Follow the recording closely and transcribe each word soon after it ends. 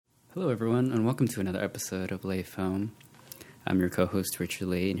Hello, everyone, and welcome to another episode of Lay Film. I'm your co-host, Richard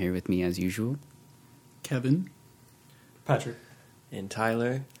Lay, and here with me, as usual, Kevin, Patrick, and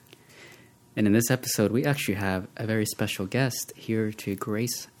Tyler. And in this episode, we actually have a very special guest here to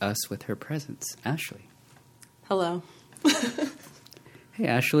grace us with her presence, Ashley. Hello. Hey,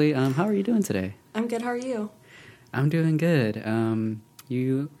 Ashley, how are you doing today? I'm good. How are you? I'm doing good.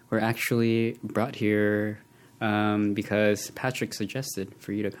 You were actually brought here because Patrick suggested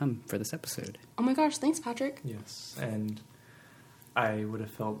for you to come for this episode. Oh my gosh, thanks, Patrick. yes, and I would have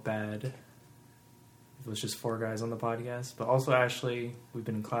felt bad if it was just four guys on the podcast, but also Ashley, we've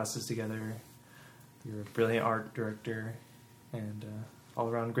been in classes together, you're a brilliant art director, and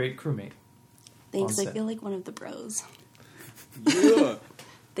all-around great crewmate. Thanks, On I set. feel like one of the bros. Yeah.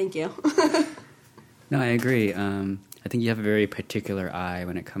 Thank you. No, I agree. I think you have a very particular eye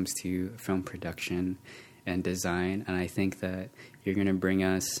when it comes to film production and design, and I think that you're going to bring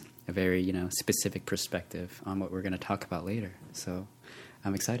us a very, specific perspective on what we're going to talk about later. So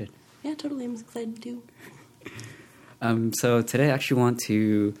I'm excited. Yeah, totally. I'm excited too. So today I actually want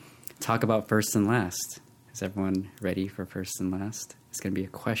to talk about first and last. Is everyone ready for first and last? It's going to be a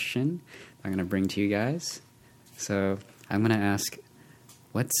question I'm going to bring to you guys. So I'm going to ask,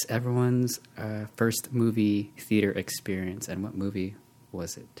 what's everyone's first movie theater experience, and what movie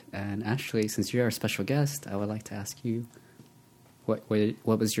was it? And Ashley, since you're our special guest, I would like to ask you, what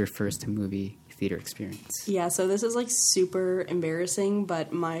was your first movie theater experience? Yeah, so this is super embarrassing,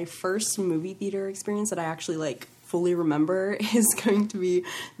 but my first movie theater experience that I actually fully remember is going to be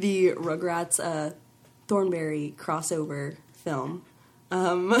the Rugrats Thornberry crossover film.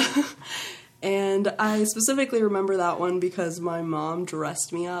 And I specifically remember that one because my mom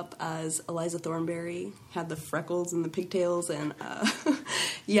dressed me up as Eliza Thornberry, had the freckles and the pigtails, and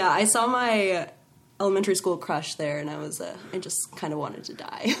yeah, I saw my elementary school crush there, and I just kind of wanted to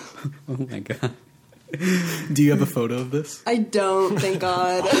die. Oh my god. do you have a photo of this? I don't, thank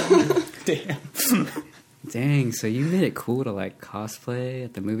God. Damn. Dang, so you made it cool to cosplay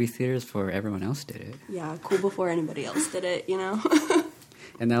at the movie theaters before everyone else did it. Yeah, cool before anybody else did it,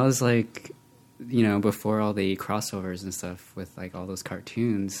 And that was before all the crossovers and stuff with all those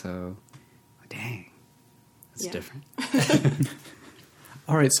cartoons, so dang. That's Yeah. different.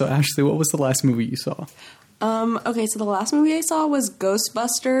 All right, so Ashley, what was the last movie you saw? Okay, so the last movie I saw was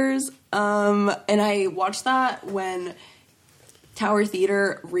Ghostbusters, and I watched that when Tower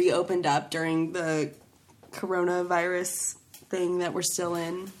Theater reopened up during the coronavirus thing that we're still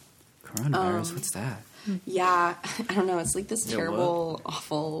in. Coronavirus, what's that? Yeah, I don't know, it's this Yeah, terrible,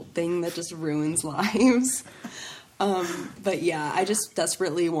 awful thing that just ruins lives. But yeah, I just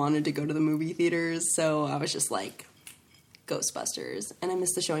desperately wanted to go to the movie theaters, so I was just Ghostbusters, and I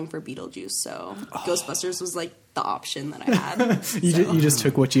missed the showing for Beetlejuice, so Ghostbusters was the option that I had. You just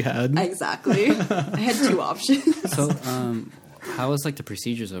took what you had? Exactly. I had two options. So, how was the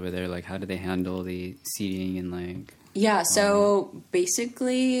procedures over there? How did they handle the seating and Yeah, so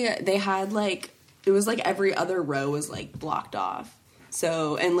basically they had it was every other row was blocked off.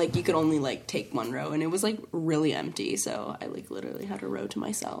 So, and you could only take one row, and it was really empty, so I literally had a row to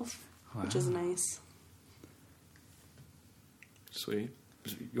myself, which is nice. Sweet.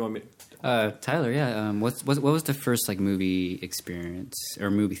 You want me? Tyler, yeah. What was the first movie experience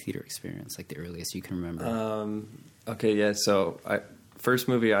or movie theater experience, the earliest you can remember? Okay, yeah. So, first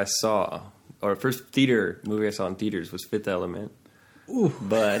movie I saw, or first theater movie I saw in theaters was Fifth Element. Ooh.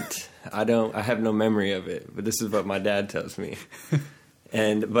 But I have no memory of it. But this is what my dad tells me.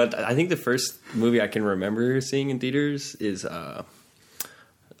 But I think the first movie I can remember seeing in theaters is The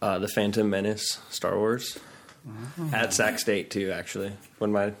Phantom Menace, Star Wars. Oh. At Sac State too, actually,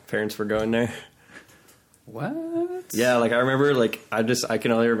 when my parents were going there. What? Yeah, I remember, I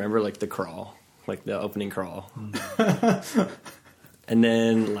can only remember, the crawl, the opening crawl. And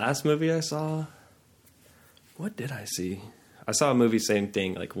then last movie I saw, what did I see? I saw a movie, same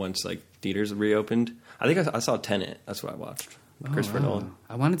thing, once, theaters reopened. I think I saw Tenet. That's what I watched. Christopher Nolan.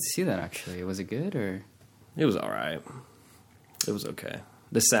 I wanted to see that, actually. Was it good, or? It was all right. It was okay.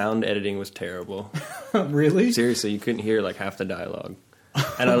 The sound editing was terrible. Really? Seriously, you couldn't hear, half the dialogue.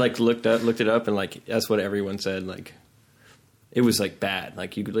 And I, looked it up, and, that's what everyone said, it was, bad.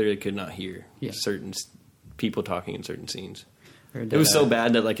 You literally could not hear certain people talking in certain scenes. It was so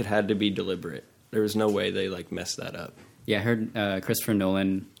bad that, it had to be deliberate. There was no way they, messed that up. Yeah, I heard Christopher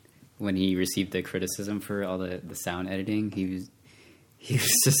Nolan, when he received the criticism for all the sound editing, he was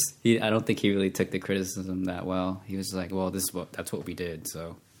just, I don't think he really took the criticism that well. He was well, that's what we did,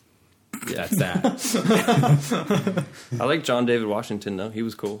 so yeah, that's that. I like John David Washington, though. He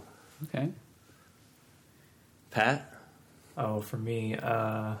was cool. Okay. Pat? Oh, for me,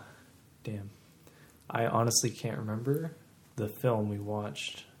 Damn. I honestly can't remember the film we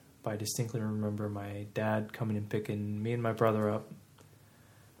watched, but I distinctly remember my dad coming and picking me and my brother up,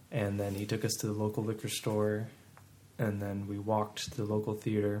 and then he took us to the local liquor store, and then we walked to the local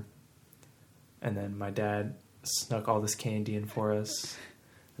theater, and then my dad snuck all this candy in for us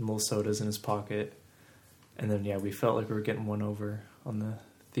and little sodas in his pocket, and then yeah, we felt like we were getting one over on the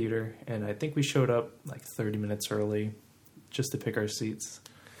theater, and I think we showed up like 30 minutes early just to pick our seats.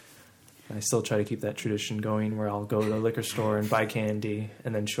 And I still try to keep that tradition going where I'll go to the liquor store and buy candy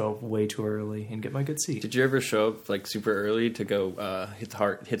and then show up way too early and get my good seat. Did you ever show up like super early to go hit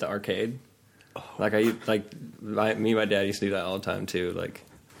the arcade? Like me and my dad used to do that all the time too. Like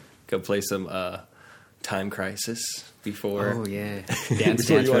go play some Time Crisis before. Oh yeah, Dance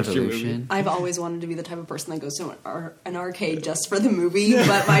Before Dance you watch your Revolution. I've always wanted to be the type of person that goes to an arcade just for the movie,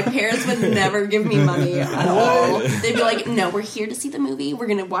 but my parents would never give me money at all. They'd be like, "No, we're here to see the movie. We're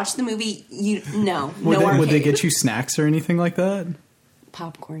going to watch the movie. No arcade." Would they get you snacks or anything like that?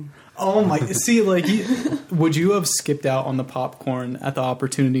 Popcorn? Oh my! See, like, would you have skipped out on the popcorn at the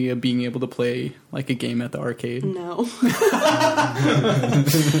opportunity of being able to play like a game at the arcade? No.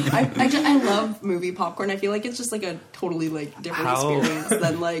 I love movie popcorn. I feel like it's just like a totally like different experience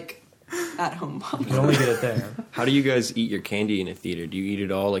than like at home You popcorn. only get it there. How do you guys eat your candy in a theater? Do you eat it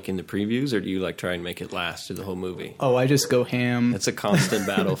all like in the previews, or do you like try and make it last through the whole movie? Oh, I just go ham. That's a constant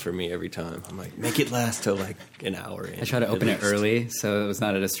battle for me every time. I'm like, make it last till like an hour in. I try to at open it least. early so it was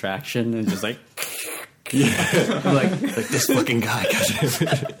not a distraction and just like I'm like this fucking guy.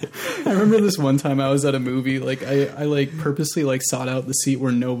 I remember this one time I was at a movie, like I like purposely like sought out the seat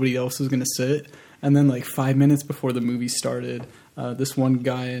where nobody else was gonna sit, and then like 5 minutes before the movie started, this one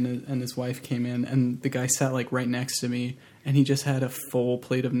guy and his wife came in, and the guy sat like right next to me, and he just had a full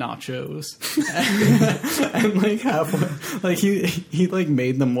plate of nachos, and like halfway, like he like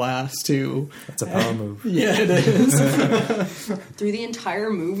made them last too. That's a power move. Yeah, it is. Through the entire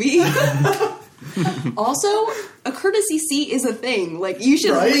movie. Also, a courtesy seat is a thing. Like, you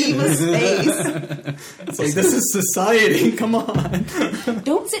should Right? leave a space. It's like, this is society. Come on.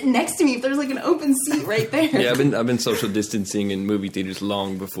 Don't sit next to me if there's like an open seat right there. Yeah, I've been social distancing in movie theaters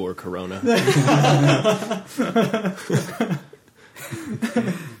long before Corona.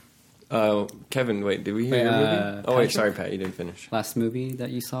 Kevin, wait, did we hear your movie? Oh wait, Patrick? sorry, Pat, you didn't finish. last movie that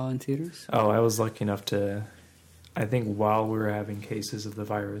you saw in theaters. Oh, I was lucky enough to, I think while we were having cases of the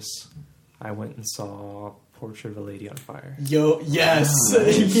virus, I went and saw Portrait of a Lady on Fire. Yo, yes.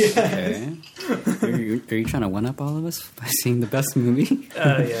 Yes. Okay. Are you trying to one up all of us by seeing the best movie?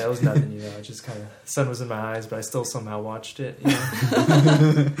 Yeah, it was nothing, I just kind of, sun was in my eyes, but I still somehow watched it.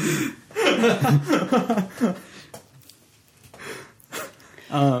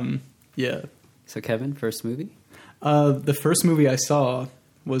 Yeah. So Kevin, first movie. The first movie I saw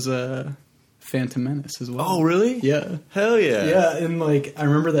was Phantom Menace as well. Oh, really? Yeah. Hell yeah. Yeah, and like I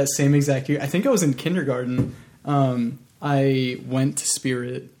remember that same exact year. I think I was in kindergarten. I went to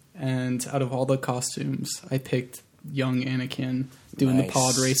Spirit, and out of all the costumes, I picked young Anakin doing the Nice.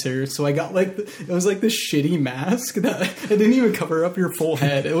 pod racer. So I got like it was like this shitty mask that it didn't even cover up your full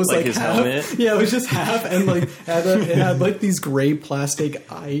head. It was Like like his half, helmet? Yeah, it was just half, and like it had like these gray plastic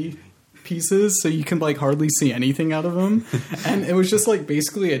eye pieces, so you can like hardly see anything out of them, and it was just like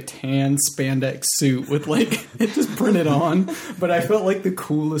basically a tan spandex suit with like it just printed on, but I felt like the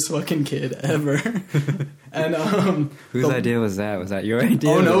coolest fucking kid ever. And Whose idea was that? Was that your idea?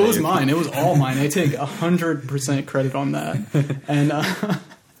 oh or no, it was your- mine. It was all mine. I take 100% credit on that. And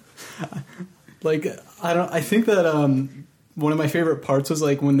like I think that one of my favorite parts was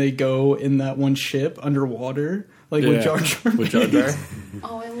like when they go in that one ship underwater, like with Jar Jar. With Jar Jar.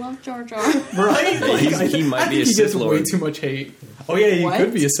 Oh, I love Jar Jar. Right? Like, he might I be think a he Sith gets way Lord. too much hate. Oh yeah, he What?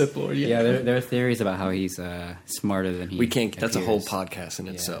 could be a Sith Lord. Yeah. Yeah, there are theories about how he's smarter than he. We can't. That's a whole appears. podcast in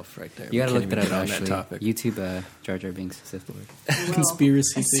itself, right there. You gotta We look can't that up. even get on Actually, that topic. YouTube Jar Jar Binks Sith Lord. Well,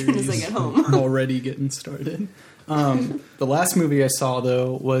 Conspiracy as soon theories as I get home. already getting started. The last movie I saw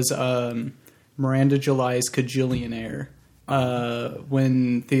though was Miranda July's Kajillionaire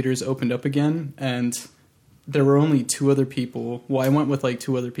when theaters opened up again, and there were only two other people. Well, I went with like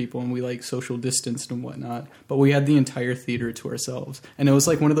two other people, and we like social distanced and whatnot. But we had the entire theater to ourselves, and it was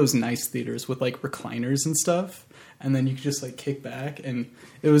like one of those nice theaters with like recliners and stuff. And then you could just like kick back, and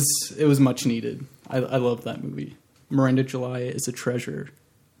it was much needed. I love that movie. Miranda July is a treasure,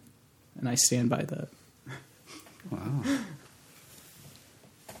 and I stand by that. Wow.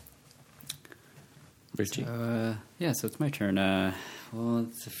 Richie. Yeah, so it's my turn. Well,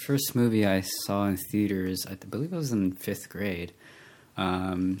 it's the first movie I saw in theaters. I believe I was in 5th grade.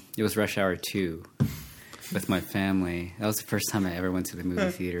 It was Rush Hour 2. with my family. That was the first time I ever went to the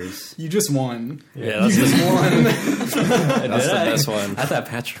movie theaters. You just won. Yeah, You that's, just won. that's the best one. I thought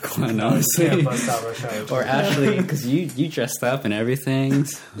Patrick won, Yeah, honestly. bust out Rush Hour 2. Or Ashley, because you dressed up and everything.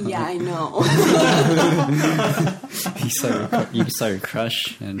 So Yeah, I know. you saw your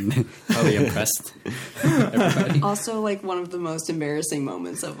crush and probably impressed everybody. Also, like, one of the most embarrassing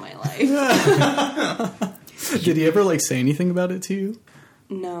moments of my life. Did he ever like say anything about it to you?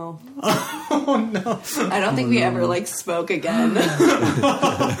 No. Oh no. I don't think we ever, like, spoke again.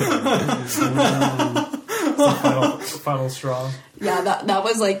 Final straw. Yeah, that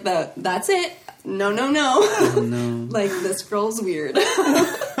was like that's it. No. Oh, no. Like, this girl's weird.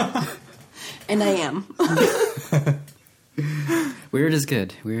 And I am. Weird is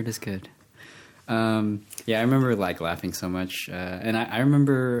good. Weird is good. Yeah, I remember like laughing so much, and I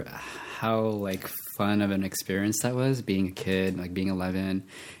remember how like fun of an experience that was being a kid, like being 11,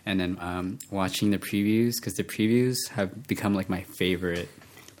 and then watching the previews, because the previews have become like my favorite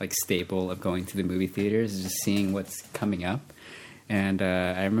like staple of going to the movie theaters, is just seeing what's coming up. And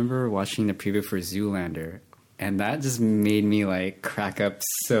I remember watching the preview for Zoolander, and that just made me like crack up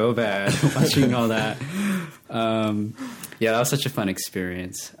so bad watching all that. Yeah, that was such a fun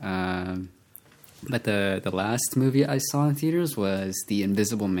experience. But the last movie I saw in theaters was The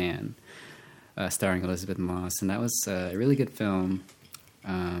Invisible Man, starring Elizabeth Moss, and that was a really good film.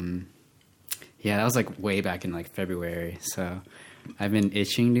 Yeah, that was like way back in like February, so I've been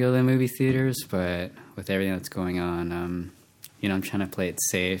itching to go to the movie theaters, but with everything that's going on, you know, I'm trying to play it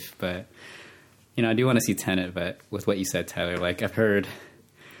safe, but you know, I do want to see Tenet, but with what you said, Tyler, like I've heard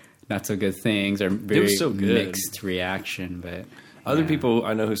not so good things or very so good. mixed reaction, but Other yeah. people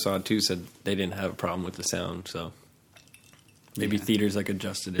I know who saw it too said they didn't have a problem with the sound, so maybe Yeah. theaters like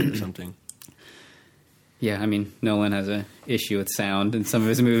adjusted it or something. Yeah, I mean, Nolan has a issue with sound in some of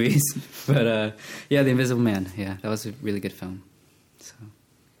his movies, but yeah, The Invisible Man, yeah, that was a really good film. So,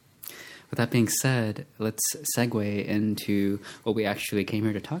 with that being said, let's segue into what we actually came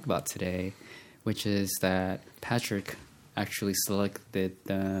here to talk about today, which is that Patrick actually selected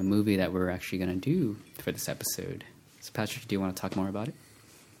the movie that we're actually going to do for this episode. So, Patrick, do you want to talk more about it?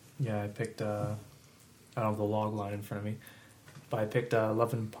 Yeah, I picked, I don't have the log line in front of me, but I picked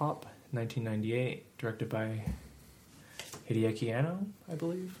Love and Pop, 1998, directed by Hideaki Anno, I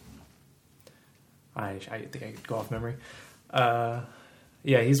believe. I think I could go off memory.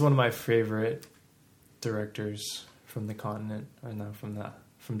 Yeah, he's one of my favorite directors from the continent, or no,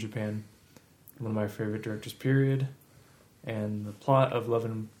 from Japan. One of my favorite directors, period. And the plot of Love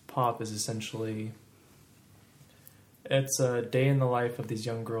and Pop is essentially, it's a day in the life of these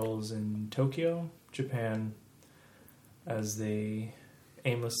young girls in Tokyo, Japan, as they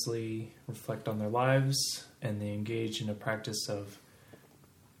aimlessly reflect on their lives and they engage in a practice of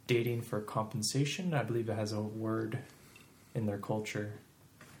dating for compensation. I believe it has a word in their culture.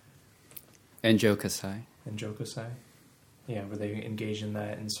 And Joe Kasai. And Jokosai. Yeah, where they engage in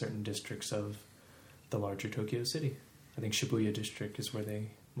that in certain districts of the larger Tokyo city. I think Shibuya district is where they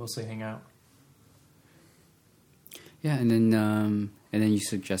mostly hang out. Yeah, and then you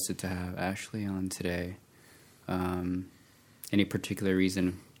suggested to have Ashley on today. Any particular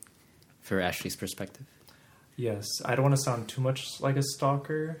reason for Ashley's perspective? Yes, I don't want to sound too much like a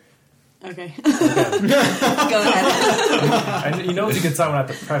stalker. Okay. Okay. Go ahead. You know it's a good sign when I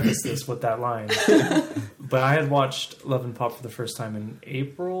have to preface this with that line. But I had watched Love and Pop for the first time in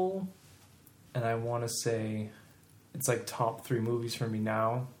April, and I want to say it's like top 3 movies for me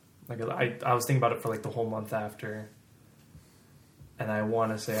now. Like I was thinking about it for like the whole month after, and I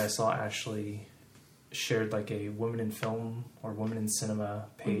want to say I saw Ashley shared like a Women in Film or Women in Cinema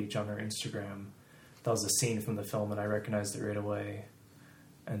page on her Instagram. That was a scene from the film, and I recognized it right away.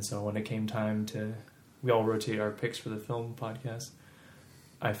 And so when it came time to, we all rotate our picks for the film podcast,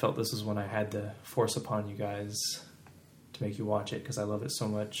 I felt this was when I had to force upon you guys to make you watch it, because I love it so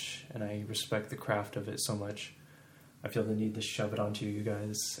much and I respect the craft of it so much. I feel the need to shove it onto you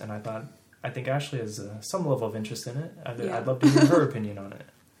guys, and I think Ashley has some level of interest in it. I'd love to hear her opinion on it.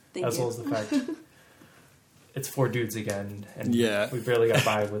 Thank as you. well as the fact it's 4 dudes again, and Yeah. we barely got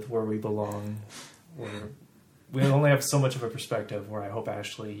by with where we belong. We only have so much of a perspective, where I hope,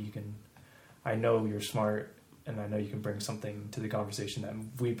 Ashley, you can, I know you're smart, and I know you can bring something to the conversation that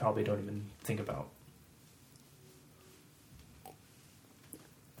we probably don't even think about.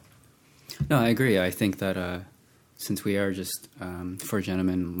 No, I agree. I think that since we are just 4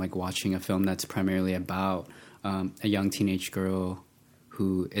 gentlemen, like watching a film that's primarily about a young teenage girl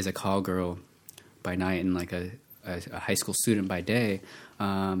who is a call girl by night and like a high school student by day,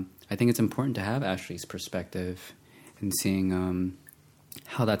 I think it's important to have Ashley's perspective and seeing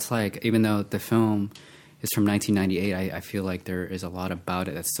how that's like. Even though the film is from 1998. I feel like there is a lot about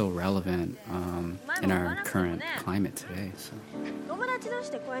it that's still relevant in our current climate today. So. 友達同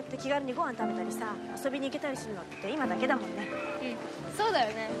士でこうやって気軽にご飯食べたりさ、遊びに行けたりするのって今だけだもんね。そうだ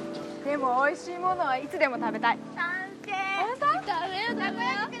よね。でも美味しいものはいつでも食べたい。賛成。本当？食べよう食べよ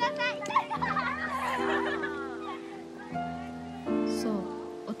う。ください。そう、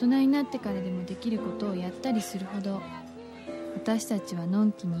大人になってからでもできることをやったりするほど私たちはの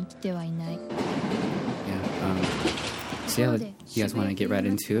んきに生きてはいない。 So yeah, you guys want to get right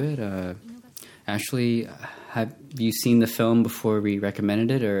into it? Ashley, have you seen the film before we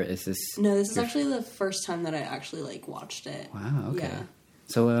recommended it, or is this? No, this is actually the first time that I actually like watched it. Wow. Okay. Yeah.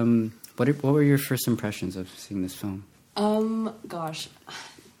 So, what were your first impressions of seeing this film? Gosh,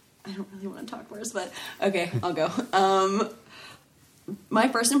 I don't really want to talk first, but okay, I'll go. My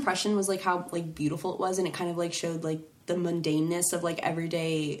first impression was like how like beautiful it was, and it kind of like showed like the mundaneness of like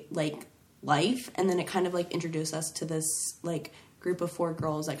everyday like life, and then it kind of like introduced us to this like group of 4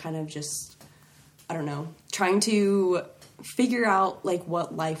 girls that kind of just, I don't know, trying to figure out like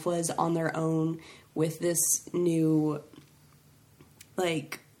what life was on their own with this new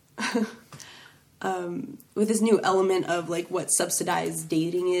like with this new element of like what subsidized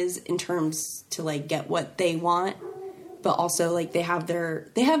dating is in terms to like get what they want, but also like they have their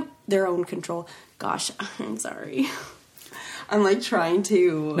own control. Gosh, I'm sorry. I'm like trying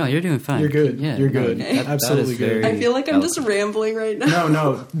to. No, you're doing fine. You're good. Yeah, You're good. Okay. Absolutely good. I feel like I'm just rambling right now.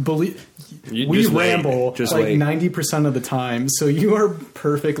 No. Believe You we just wait. ramble Just like wait. 90% of the time, so you are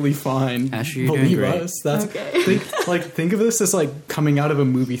perfectly fine. Ashley, you're Believe doing great. us. That's Okay. think of this as like coming out of a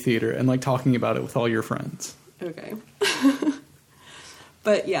movie theater and like talking about it with all your friends. Okay.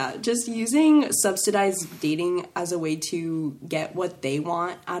 But yeah, just using subsidized dating as a way to get what they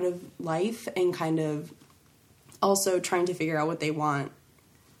want out of life and kind of also trying to figure out what they want.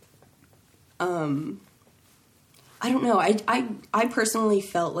 I don't know. I personally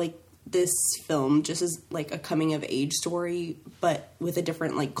felt like this film just is like a coming of age story, but with a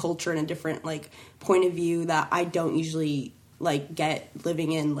different like culture and a different like point of view that I don't usually like get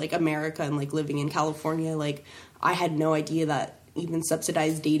living in like America and like living in California. Like I had no idea that even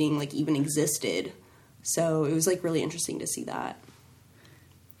subsidized dating like even existed. So it was like really interesting to see that.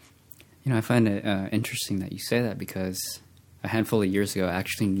 You know, I find it interesting that you say that because a handful of years ago, I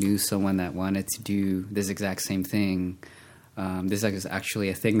actually knew someone that wanted to do this exact same thing. This is actually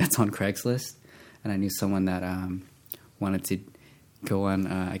a thing that's on Craigslist, and I knew someone that wanted to go on,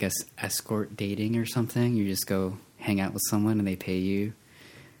 I guess, escort dating or something. You just go hang out with someone and they pay you.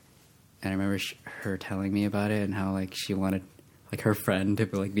 And I remember her telling me about it and how like she wanted like her friend to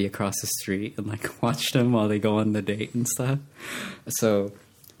like be across the street and like watch them while they go on the date and stuff. So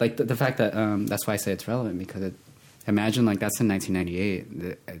like the fact that that's why I say it's relevant, because imagine like that's in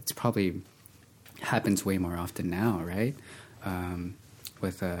 1998. It's probably happens way more often now, right?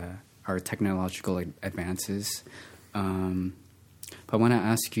 With our technological advances. But I want to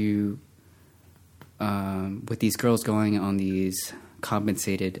ask you, with these girls going on these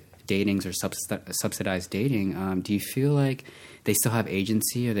compensated datings or subsidized dating, do you feel like they still have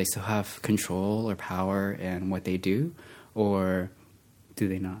agency, or they still have control or power in what they do, or do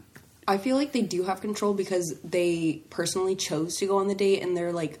they not? I feel like they do have control because they personally chose to go on the date, and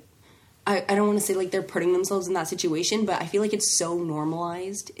they're like, I don't want to say like they're putting themselves in that situation, but I feel like it's so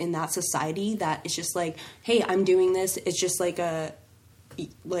normalized in that society that it's just like, hey, I'm doing this. It's just like I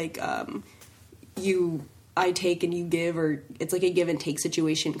take and you give, or it's like a give and take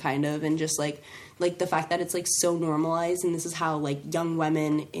situation kind of, and just like the fact that it's like so normalized, and this is how like young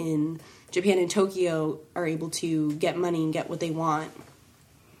women in Japan and Tokyo are able to get money and get what they want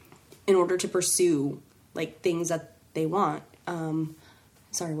in order to pursue like things that they want.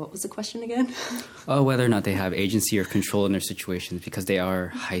 Sorry, what was the question again? Oh, whether or not they have agency or control in their situations, because they are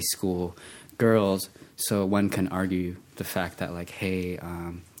high school girls. So one can argue the fact that like, hey,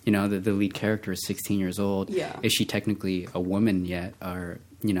 you know, the lead character is 16 years old. Yeah. Is she technically a woman yet? Or,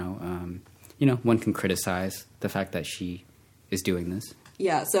 you know, one can criticize the fact that she is doing this.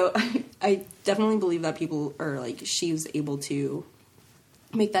 Yeah, so I definitely believe that people are like, she was able to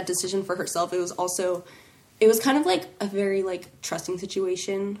make that decision for herself. It was kind of like a very like trusting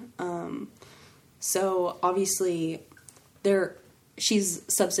situation. So obviously she's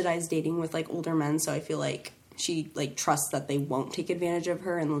subsidized dating with like older men. So I feel like she like trusts that they won't take advantage of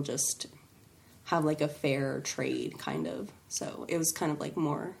her, and they'll just have like a fair trade kind of. So it was kind of like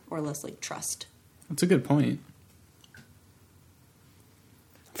more or less like trust. That's a good point.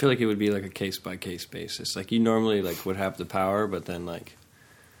 I feel like it would be like a case by case basis. Like you normally like would have the power, but then like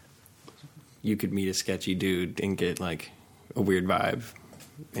you could meet a sketchy dude and get like a weird vibe,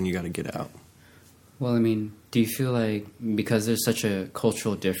 and you got to get out. Well, I mean, do you feel like because there's such a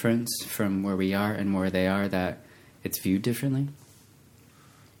cultural difference from where we are and where they are that it's viewed differently?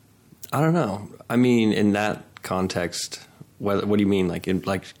 I don't know. I mean, in that context, what do you mean? Like,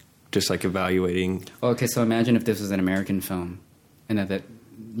 just like evaluating? Okay, so imagine if this was an American film and that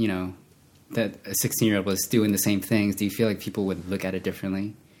you know, that a 16-year-old was doing the same things. Do you feel like people would look at it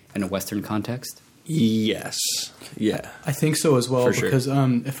differently in a Western context? Yes. Yeah. I think so as well, For sure. because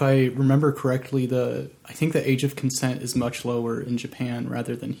if I remember correctly, I think the age of consent is much lower in Japan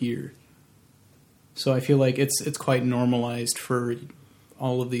rather than here. So I feel like it's quite normalized for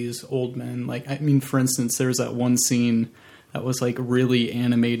all of these old men. Like, I mean, for instance, there's that one scene that was like really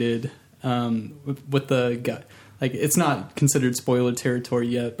animated with the guy. Like, it's not considered spoiler territory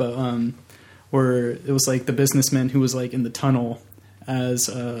yet, but where it was like the businessman who was like in the tunnel as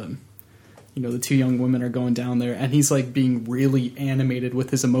you know, the two young women are going down there, and he's like being really animated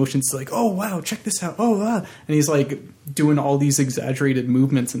with his emotions, like, oh wow, check this out, oh and he's like doing all these exaggerated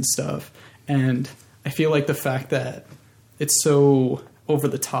movements and stuff. And I feel like the fact that it's so over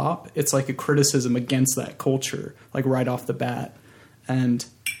the top, it's like a criticism against that culture, like right off the bat. And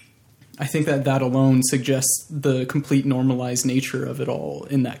I think that alone suggests the complete normalized nature of it all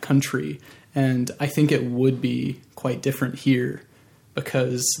in that country. And I think it would be quite different here,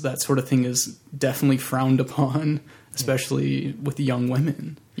 because that sort of thing is definitely frowned upon, especially with young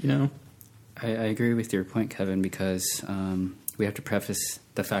women, you know? I agree with your point, Kevin, because we have to preface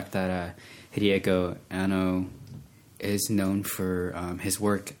the fact that Hideaki Anno is known for his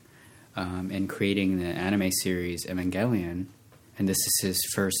work in creating the anime series Evangelion, and this is his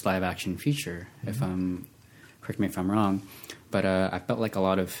first live-action feature, correct me if I'm wrong, but I felt like a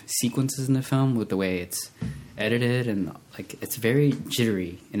lot of sequences in the film with the way it's edited, and like it's very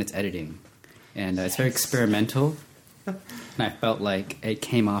jittery in its editing, and it's very experimental, and I felt like it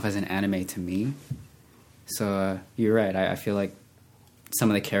came off as an anime to me. So you're right, I feel like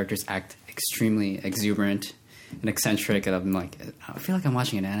some of the characters act extremely exuberant and eccentric, and I'm like, I feel like I'm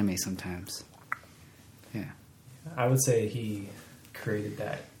watching an anime sometimes. Yeah. I would say he created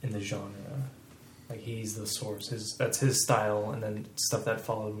that in the genre. Like, he's the source. That's his style, and then stuff that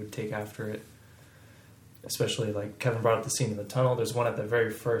followed would take after it. Especially, like, Kevin brought up the scene in the tunnel. There's one at the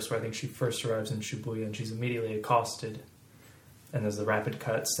very first where I think she first arrives in Shibuya, and she's immediately accosted. And there's the rapid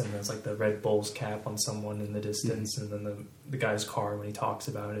cuts, and there's, like, the Red Bull's cap on someone in the distance, and then the guy's car when he talks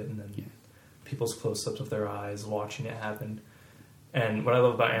about it, and then people's close-ups of their eyes watching it happen. And what I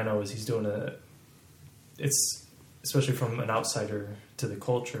love about Anno is he's doing it's especially from an outsider to the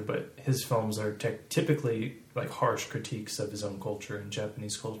culture, but his films are typically like harsh critiques of his own culture and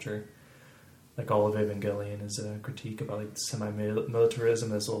Japanese culture. Like, all of Evangelion is a critique about like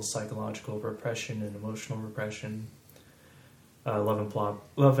semi-militarism as well as psychological repression and emotional repression. Love and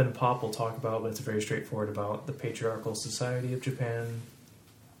Pop we'll talk about, but it's very straightforward about the patriarchal society of Japan.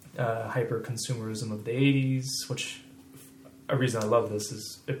 Hyper-consumerism of the 80s, which a reason I love this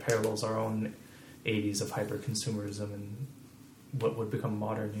is it parallels our own 80s of hyper-consumerism and what would become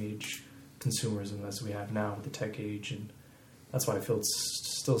modern age consumerism as we have now with the tech age, and that's why I feel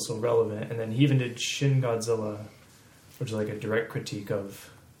it's still so relevant. And then he even did Shin Godzilla, which is like a direct critique of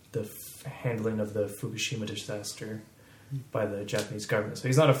the handling of the Fukushima disaster by the Japanese government. So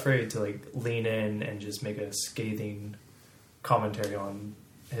he's not afraid to like lean in and just make a scathing commentary on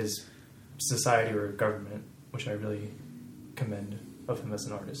his society or government, which I really commend of him as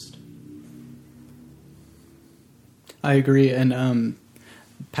an artist. I agree. And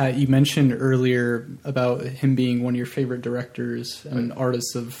Pat, you mentioned earlier about him being one of your favorite directors and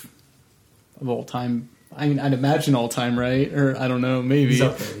artists of all time. I mean, I'd imagine all time, right? Or I don't know, maybe. He's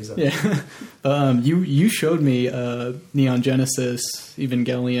up there. Yeah. But you showed me Neon Genesis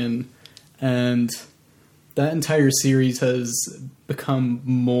Evangelion, and that entire series has become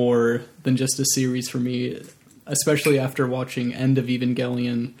more than just a series for me, especially after watching End of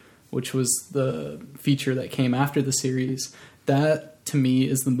Evangelion, which was the feature that came after the series. That, to me,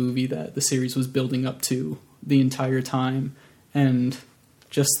 is the movie that the series was building up to the entire time. And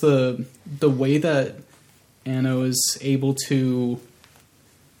just the way that Anno is able to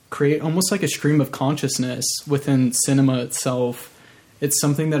create almost like a stream of consciousness within cinema itself, it's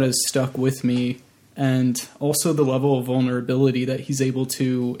something that has stuck with me. And also the level of vulnerability that he's able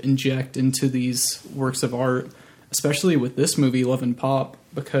to inject into these works of art, especially with this movie, Love and Pop,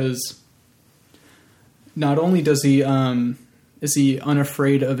 because not only does he is he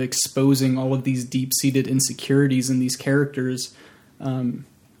unafraid of exposing all of these deep-seated insecurities in these characters,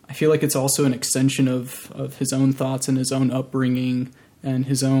 I feel like it's also an extension of his own thoughts and his own upbringing and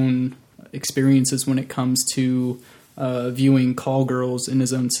his own experiences when it comes to viewing call girls in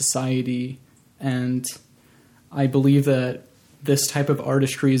his own society. And I believe that this type of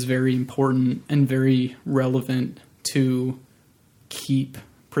artistry is very important and very relevant to keep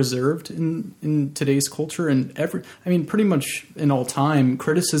preserved in today's culture. And pretty much in all time,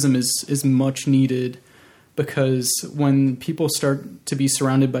 criticism is much needed, because when people start to be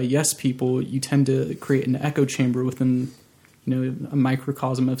surrounded by yes people, you tend to create an echo chamber within, a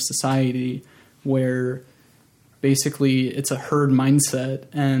microcosm of society where basically it's a herd mindset,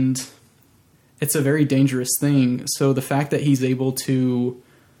 and it's a very dangerous thing. So the fact that he's able to,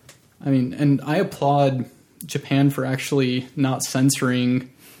 and I applaud Japan for actually not censoring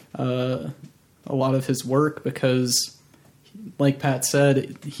a lot of his work, because like Pat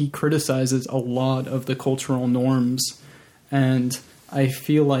said, he criticizes a lot of the cultural norms, and I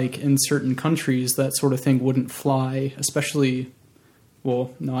feel like in certain countries that sort of thing wouldn't fly, especially,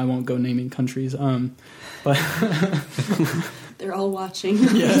 well, no, I won't go naming countries, but they're all watching.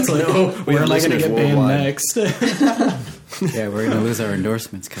 Yeah, it's like, where am I going to get banned next? Yeah, we're going to lose our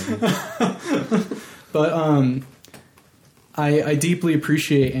endorsements, Kevin. But I deeply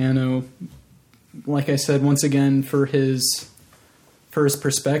appreciate Anno, like I said, once again, for his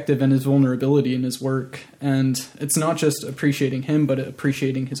perspective and his vulnerability in his work. And it's not just appreciating him, but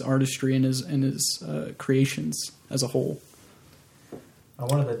appreciating his artistry and his creations as a whole. I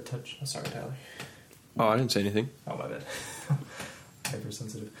wanted to touch... Oh, sorry, Tyler. Oh, I didn't say anything. Oh, my bad.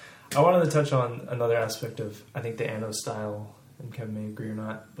 Hypersensitive. I wanted to touch on another aspect of, I think, the Anno style, and Kevin may agree or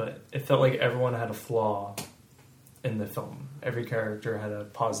not, but it felt like everyone had a flaw in the film. Every character had a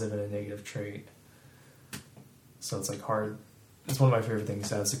positive and a negative trait. So it's like hard. It's one of my favorite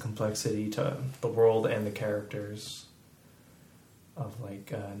things, adds the complexity to the world and the characters. Of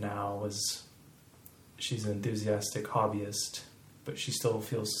like, Now she's an enthusiastic hobbyist, but she still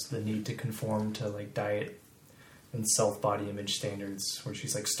feels the need to conform to like diet and self-body image standards, where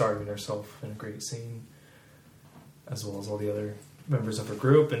she's like starving herself in a great scene, as well as all the other members of her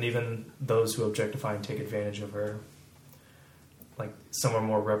group, and even those who objectify and take advantage of her. Like, some are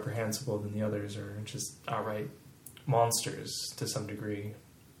more reprehensible than the others, or just outright monsters to some degree,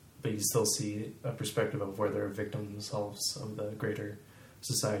 but you still see a perspective of where they're victims themselves of the greater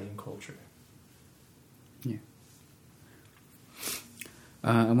society and culture. Yeah.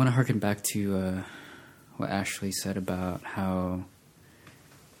 I want to harken back to what Ashley said about how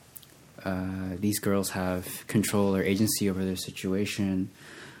these girls have control or agency over their situation,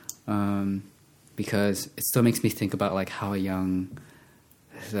 because it still makes me think about like how young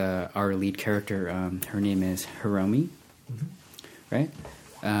our lead character, her name is Hiromi, right?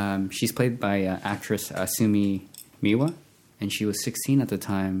 She's played by actress Asumi Miwa, and she was 16 at the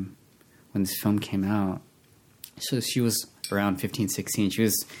time when this film came out. So she was around 15, 16. She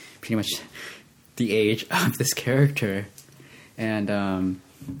was pretty much the age of this character. And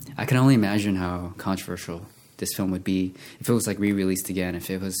I can only imagine how controversial this film would be if it was like re-released again, if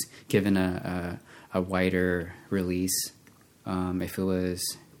it was given a wider release, if it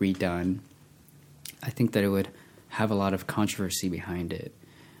was redone. I think that it would have a lot of controversy behind it,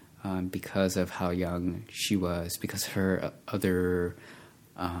 because of how young she was, because her other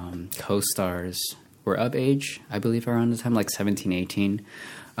co-stars were of age, I believe, around the time, like 17, 18.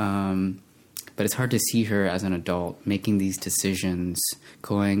 But it's hard to see her as an adult making these decisions,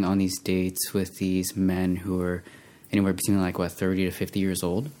 going on these dates with these men who are anywhere between 30 to 50 years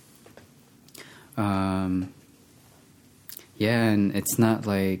old. Yeah, and it's not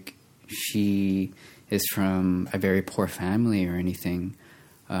like she is from a very poor family or anything.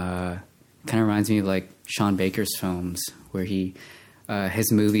 Kind of reminds me of like Sean Baker's films, where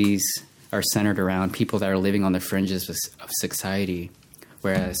his movies are centered around people that are living on the fringes of society,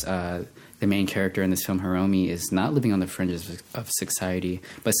 whereas the main character in this film, Hiromi, is not living on the fringes of society,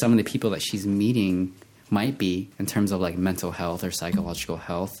 but some of the people that she's meeting might be, in terms of like mental health or psychological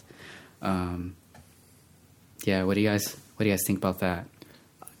health. Yeah, what do you guys think about that?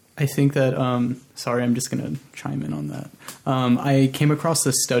 I think that, sorry, I'm just going to chime in on that. I came across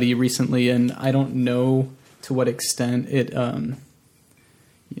this study recently, and I don't know to what extent it,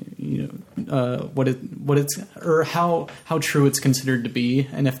 or how true it's considered to be,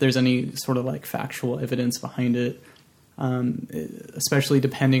 and if there's any sort of like factual evidence behind it, especially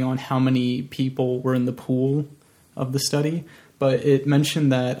depending on how many people were in the pool of the study. But it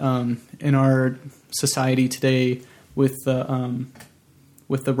mentioned that in our society today, with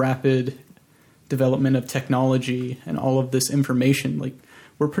the rapid development of technology and all of this information, like,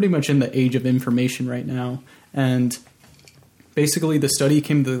 we're pretty much in the age of information right now. And basically the study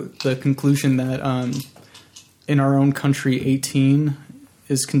came to the conclusion that in our own country, 18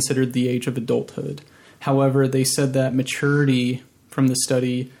 is considered the age of adulthood. However, they said that maturity from the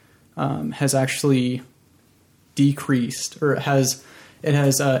study has actually decreased, or it has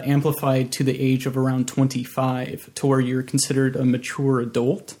amplified to the age of around 25, to where you're considered a mature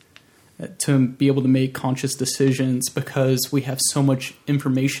adult to be able to make conscious decisions, because we have so much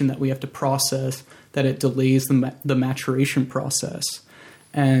information that we have to process that it delays the maturation process.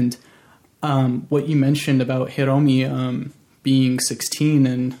 And what you mentioned about Hiromi being 16,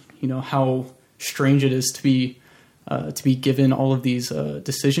 and how strange it is to be given all of these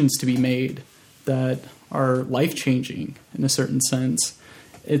decisions to be made that are life-changing in a certain sense.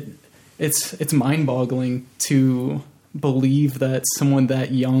 It's mind-boggling to believe that someone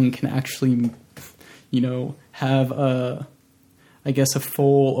that young can actually, have a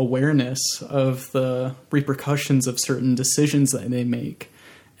full awareness of the repercussions of certain decisions that they make.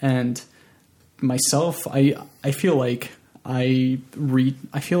 And myself, I feel like I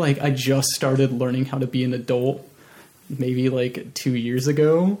just started learning how to be an adult maybe like 2 years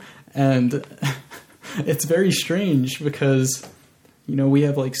ago, and it's very strange because we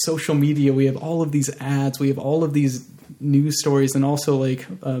have like social media, we have all of these ads, we have all of these news stories, and also like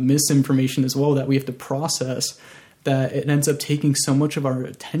misinformation as well that we have to process, that it ends up taking so much of our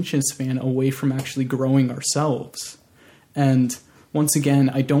attention span away from actually growing ourselves. And once again,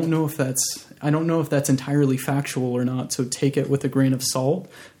 I don't know if that's entirely factual or not, so take it with a grain of salt,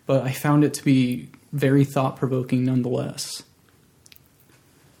 but I found it to be very thought-provoking nonetheless.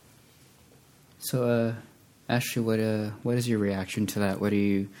 So, Ashley, what is your reaction to that? What do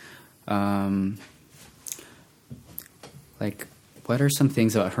you, what are some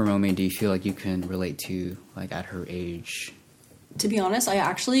things about Hiromi do you feel like you can relate to, like, at her age? To be honest, I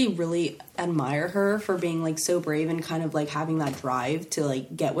actually really admire her for being like so brave and kind of like having that drive to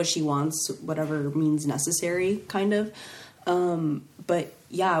like get what she wants, whatever means necessary, kind of. But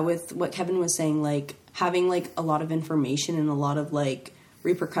yeah, with what Kevin was saying, like having like a lot of information and a lot of like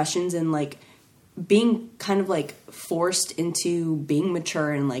repercussions, and like being kind of like forced into being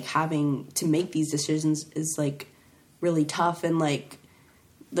mature and like having to make these decisions is like really tough. And like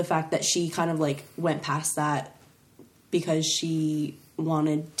the fact that she kind of like went past that because she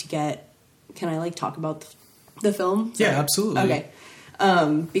wanted to get... Can I like talk about the film? Yeah, absolutely. Okay.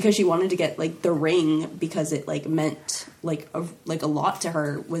 Because she wanted to get like the ring because it like meant like a lot to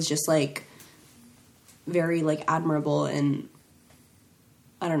her, was just like very like admirable. And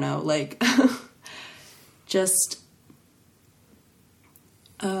I don't know, like just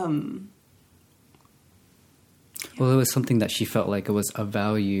Well, it was something that she felt like it was of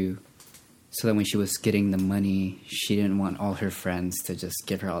value, so that when she was getting the money, she didn't want all her friends to just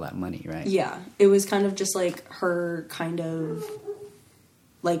give her all that money, right? Yeah, it was kind of just like her kind of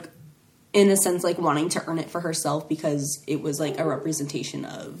like, in a sense, like wanting to earn it for herself because it was like a representation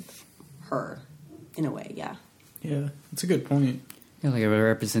of her in a way. Yeah. Yeah, that's a good point. Yeah, like a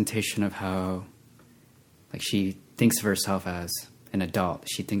representation of how, like, she thinks of herself as an adult.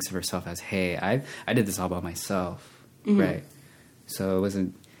 She thinks of herself as, hey, I did this all by myself, Mm-hmm. right? So it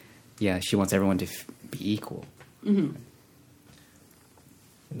wasn't, yeah, she wants everyone to be equal. Mm-hmm.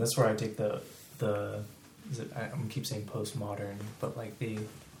 And that's where I take the I'm keep saying postmodern, but like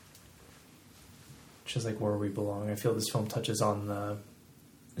just like where we belong. I feel this film touches on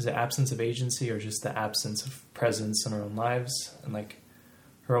is it absence of agency or just the absence of presence in our own lives? And like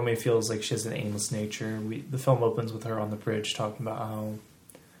Hiromi feels like she has an aimless nature. The film opens with her on the bridge talking about how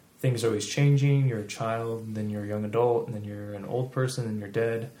things are always changing. You're a child, and then you're a young adult, and then you're an old person, and you're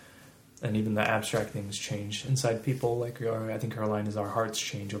dead. And even the abstract things change inside people. Like I think her line is, our hearts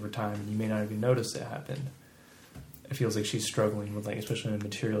change over time, and you may not even notice it happened. It feels like she's struggling with, like, especially in a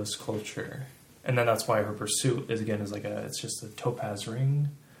materialist culture. And then that's why her pursuit is it's just a topaz ring.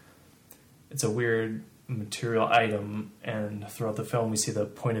 It's a weird material item, and throughout the film we see the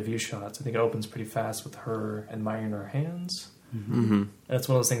point of view shots. I think it opens pretty fast with her admiring her hands. Mm-hmm. And it's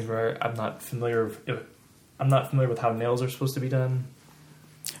one of those things where I'm not familiar with how nails are supposed to be done.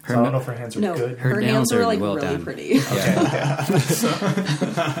 So I don't know if her hands are good. Her nails hands were are like well really done. pretty. Okay.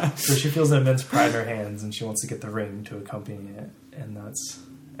 So she feels an immense pride in her hands, and she wants to get the ring to accompany it.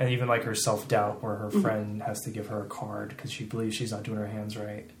 And even like her self-doubt, where her friend has to give her a card because she believes she's not doing her hands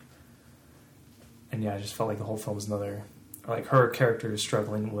right. And yeah, I just felt like the whole film is like her character is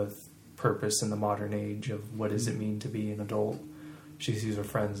struggling with purpose in the modern age of what does it mean to be an adult. She sees her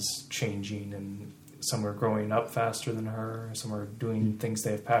friends changing, and some are growing up faster than her, some are doing things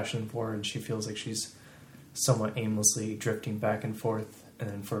they have passion for, and she feels like she's somewhat aimlessly drifting back and forth. And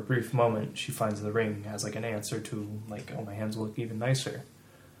then for a brief moment, she finds the ring as like an answer to like, oh, my hands will look even nicer.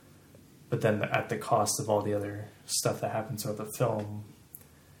 But then at the cost of all the other stuff that happens throughout the film,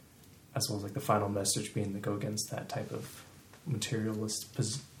 as well as like the final message being to go against that type of materialist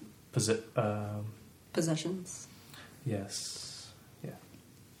Possessions. Yes. Yeah.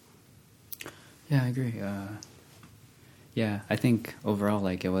 Yeah, I agree. Yeah, I think overall,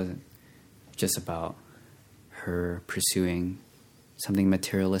 like, it wasn't just about her pursuing something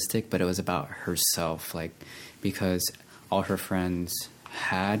materialistic, but it was about herself, like, because all her friends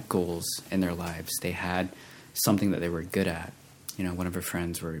had goals in their lives. They had something that they were good at. You know, one of her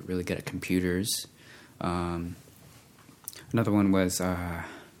friends were really good at computers. Another one was A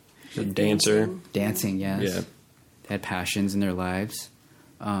dancer. dancing, yes. Yeah. They had passions in their lives.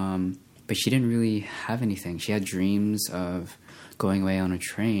 But she didn't really have anything. She had dreams of going away on a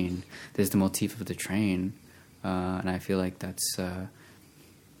train. There's the motif of the train. And I feel like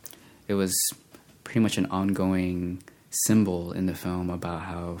it was pretty much an ongoing symbol in the film about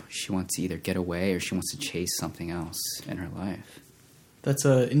how she wants to either get away or she wants to chase something else in her life. That's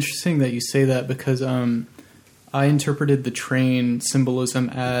interesting that you say that, because I interpreted the train symbolism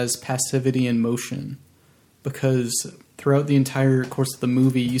as passivity in motion, because throughout the entire course of the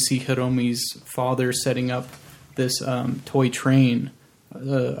movie, you see Hiromi's father setting up this toy train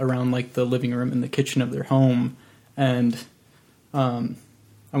around like the living room and the kitchen of their home, and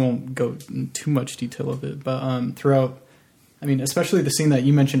I won't go into too much detail of it, but throughout, I mean, especially the scene that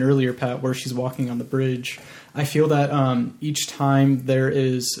you mentioned earlier, Pat, where she's walking on the bridge, I feel that each time there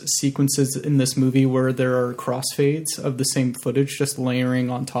is sequences in this movie where there are crossfades of the same footage just layering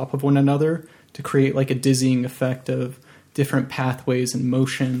on top of one another to create like a dizzying effect of different pathways and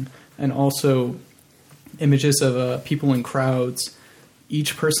motion, and also images of people in crowds.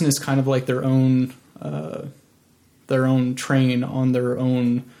 Each person is kind of like their own train on their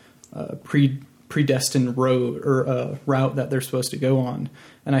own predestined road or route that they're supposed to go on.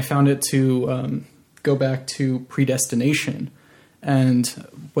 And I found it to go back to predestination and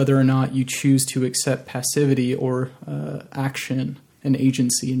whether or not you choose to accept passivity or action and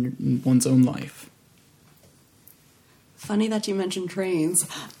agency in one's own life. Funny that you mentioned trains.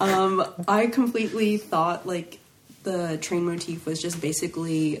 I completely thought like the train motif was just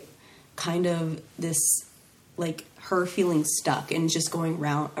basically kind of this, like, her feeling stuck and just going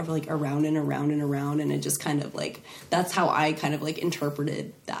around and around and around, and it just kind of like, that's how I kind of like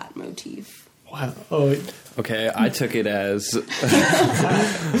interpreted that motif. Wow. Oh, Okay, I took it as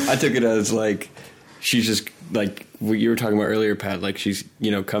like she's just like what you were talking about earlier, Pat. Like she's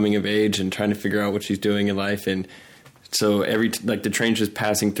coming of age and trying to figure out what she's doing in life, and so the train's just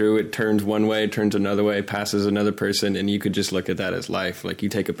passing through. It turns one way, turns another way, passes another person, and you could just look at that as life. Like you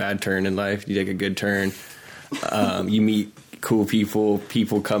take a bad turn in life, you take a good turn. You meet cool people.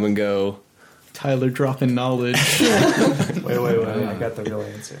 People come and go. Tyler dropping knowledge. Wait. I got the real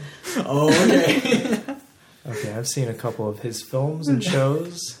answer. Oh, okay. Okay, I've seen a couple of his films and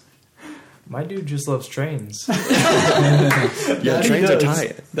shows. My dude just loves trains. Yeah, trains are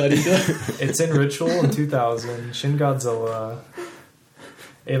tight. That he does. It's in Ritual in 2000, Shin Godzilla,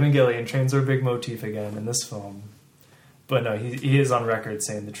 Evangelion. Trains are a big motif again in this film. But no, he is on record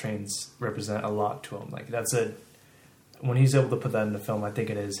saying the trains represent a lot to him. Like when he's able to put that in the film, I think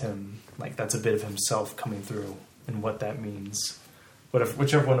it is him. Like that's a bit of himself coming through and what that means.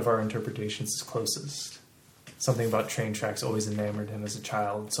 Whichever one of our interpretations is closest. Something about train tracks always enamored him as a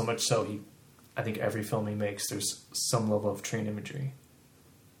child. So much so, I think every film he makes, there's some level of train imagery.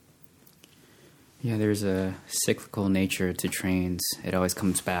 Yeah, there's a cyclical nature to trains. It always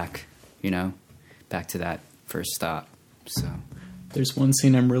comes back, back to that first stop. So there's one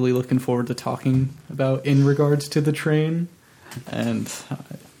scene I'm really looking forward to talking about in regards to the train, and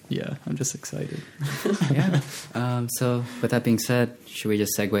yeah, I'm just excited. Yeah. So with that being said, should we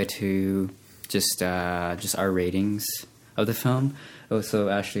just segue to just our ratings of the film? Oh, so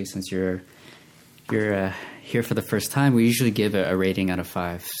Ashley, since you're here for the first time, we usually give a rating out of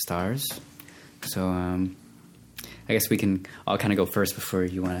 5 stars. So I guess we can all kind of go first before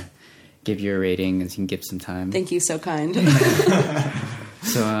you want to give your rating, and you can give some time. Thank you, so kind.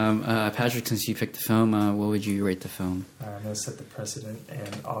 So Patrick, since you picked the film, what would you rate the film? I'm going to set the precedent,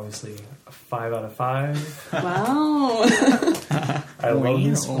 and obviously a 5 out of 5. Wow. I love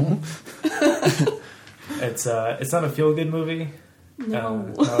this film. It's not a feel-good movie.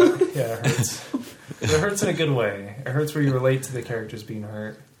 No. Yeah, it hurts. It hurts in a good way. It hurts where you relate to the characters being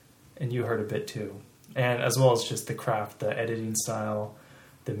hurt, and you hurt a bit too. And as well as just the craft, the editing style,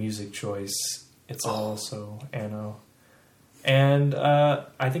 the music choice. It's all so Anno. And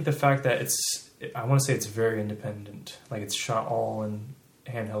I think the fact that I want to say it's very independent. Like it's shot all in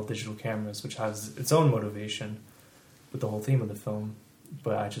handheld digital cameras, which has its own motivation with the whole theme of the film.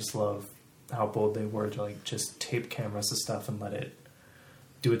 But I just love how bold they were to like just tape cameras to stuff and let it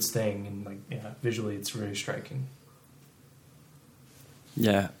do its thing. And like, yeah, visually it's very striking.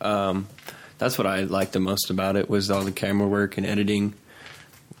 Yeah, that's what I liked the most about it was all the camera work and editing.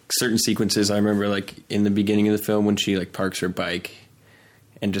 Certain sequences, I remember, like in the beginning of the film when she like parks her bike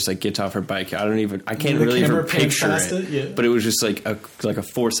and just like gets off her bike. I can't really even picture it. Yeah. But it was just like a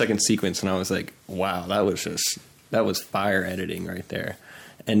 4-second sequence, and I was like, wow, that was fire editing right there.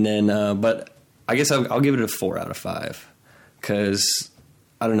 And then, but I guess I'll give it a 4 out of 5 because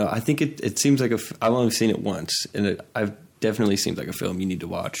I don't know. I think it seems like I've only seen it once, and I've definitely seems like a film you need to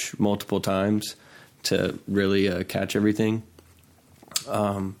watch multiple times to really catch everything.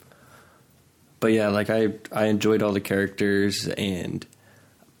 But yeah, like I enjoyed all the characters, and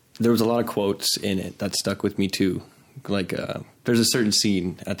there was a lot of quotes in it that stuck with me too. Like there's a certain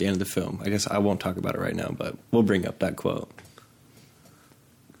scene at the end of the film. I guess I won't talk about it right now, but we'll bring up that quote.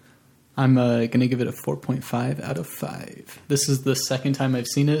 I'm going to give it a 4.5 out of 5. This is the second time I've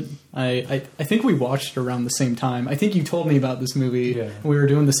seen it. I think we watched it around the same time. I think you told me about this movie. Yeah. We were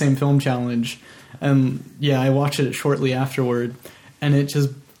doing the same film challenge. And yeah, I watched it shortly afterward. And it just...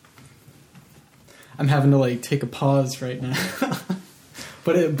 I'm having to like take a pause right now.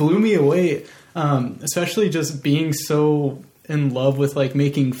 But it blew me away. Especially just being so in love with like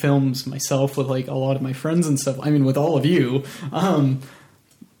making films myself with like a lot of my friends and stuff. I mean, with all of you.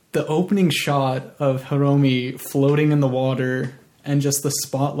 The opening shot of Hiromi floating in the water and just the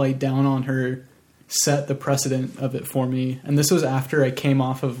spotlight down on her set the precedent of it for me. And this was after I came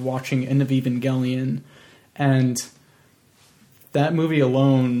off of watching End of Evangelion. And that movie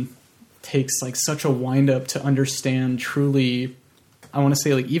alone takes like such a wind up to understand truly, I want to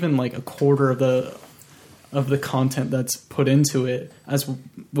say like even like a quarter of the content that's put into it, as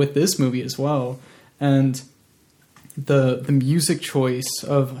with this movie as well. And the music choice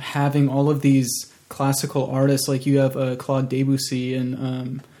of having all of these classical artists, like you have Claude Debussy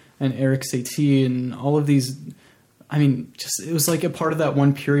and Eric Satie and all of these. I mean, just it was like a part of that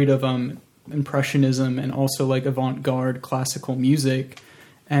one period of Impressionism and also like avant-garde classical music,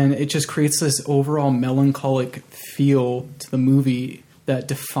 and it just creates this overall melancholic feel to the movie that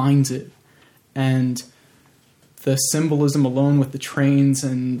defines it. And the symbolism alone with the trains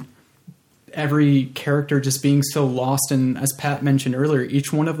and every character just being so lost, and as Pat mentioned earlier,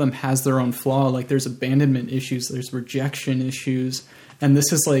 each one of them has their own flaw. Like there's abandonment issues, there's rejection issues, and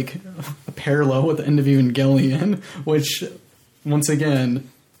this is like a parallel with the End of Evangelion, which once again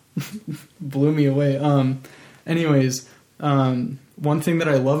blew me away. Anyways, one thing that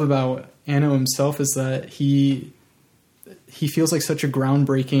I love about Anno himself is that he feels like such a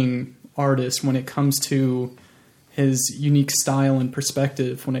groundbreaking artist when it comes to his unique style and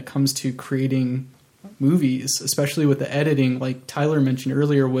perspective when it comes to creating movies, especially with the editing, like Tyler mentioned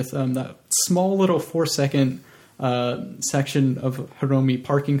earlier, with that small little 4-second section of Hiromi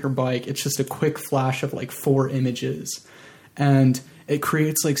parking her bike. It's just a quick flash of like 4 images, and it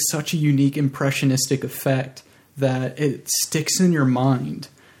creates like such a unique impressionistic effect that it sticks in your mind.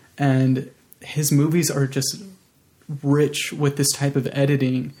 And his movies are just rich with this type of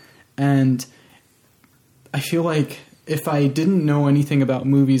editing, and I feel like if I didn't know anything about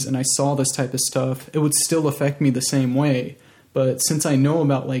movies and I saw this type of stuff, it would still affect me the same way. But since I know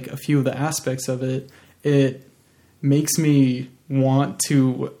about like a few of the aspects of it, it makes me want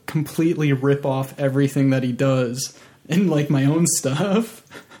to completely rip off everything that he does in like my own stuff.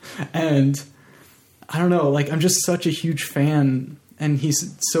 And I don't know, like I'm just such a huge fan, and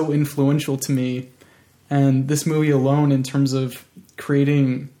he's so influential to me. And this movie alone, in terms of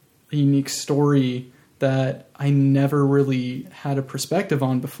creating a unique story that I never really had a perspective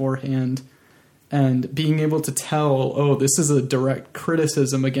on beforehand, and being able to tell, oh, this is a direct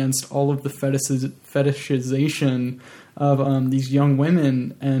criticism against all of the fetishization of these young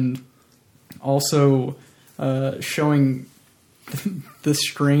women, and also showing the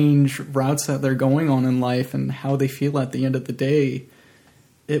strange routes that they're going on in life and how they feel at the end of the day.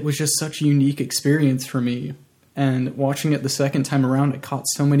 It was just such a unique experience for me. And watching it the second time around, I caught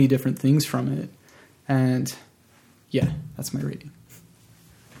so many different things from it. And yeah, that's my rating.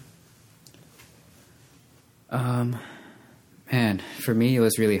 Man, for me, it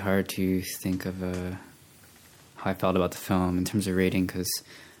was really hard to think of how I felt about the film in terms of rating, because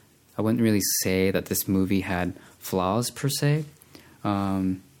I wouldn't really say that this movie had flaws per se.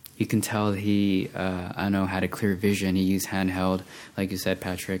 You can tell he, I don't know, had a clear vision. He used handheld, like you said,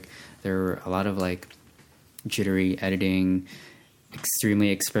 Patrick. There were a lot of like jittery editing, extremely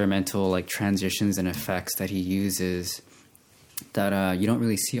experimental like transitions and effects that he uses that you don't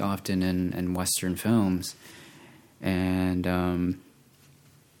really see often in Western films. And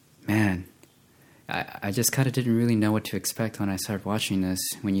man, I just kind of didn't really know what to expect when I started watching this.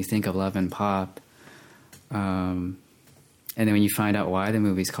 When you think of Love and Pop, and then when you find out why the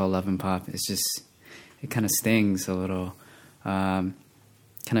movie's called Love and Pop, it kind of stings a little.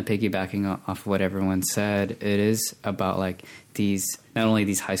 Kind of piggybacking off what everyone said, it is about like not only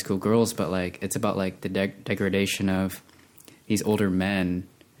these high school girls, but like it's about like the degradation of these older men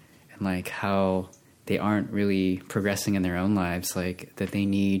and like how they aren't really progressing in their own lives, like that they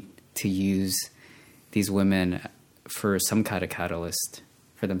need to use these women for some kind of catalyst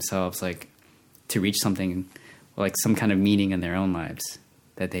for themselves, like to reach something like some kind of meaning in their own lives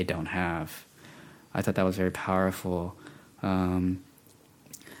that they don't have. I thought that was very powerful.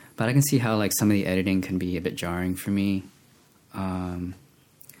 But I can see how like some of the editing can be a bit jarring for me. I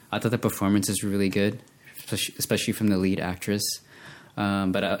thought the performance is really good, especially from the lead actress.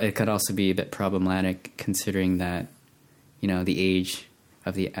 But it could also be a bit problematic considering that, you know, the age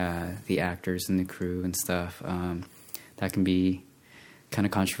of the actors and the crew and stuff. That can be kind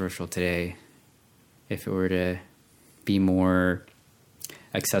of controversial today if it were to be more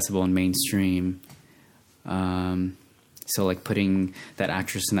accessible and mainstream. So like putting that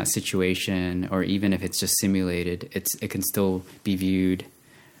actress in that situation, or even if it's just simulated, it can still be viewed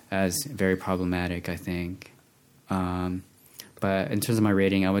as very problematic, I think. But in terms of my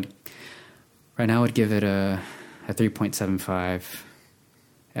rating, I would give it a 3.75.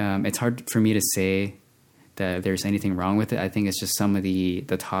 It's hard for me to say that there's anything wrong with it. I think it's just some of the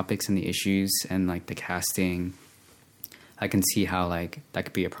topics and the issues and like the casting. I can see how like that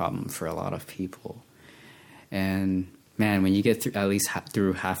could be a problem for a lot of people. And man, when you get through, at least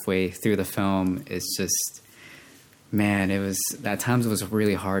through halfway through the film, it's just, man, at times it was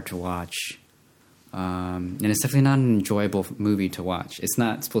really hard to watch. And it's definitely not an enjoyable movie to watch. It's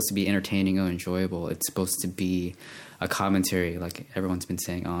not supposed to be entertaining or enjoyable. It's supposed to be a commentary, like everyone's been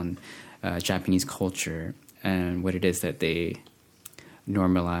saying, on Japanese culture and what it is that they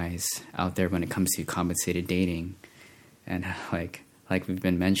normalize out there when it comes to compensated dating. And like we've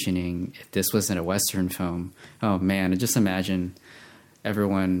been mentioning, if this wasn't a Western film, oh man, just imagine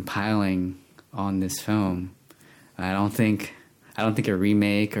everyone piling on this film. I don't think a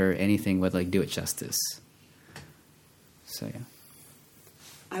remake or anything would like do it justice. So yeah.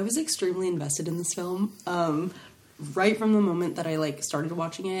 I was extremely invested in this film. Right from the moment that I like started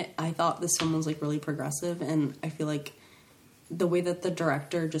watching it, I thought this film was like really progressive, and I feel like the way that the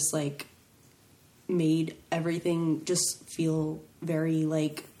director just like made everything just feel very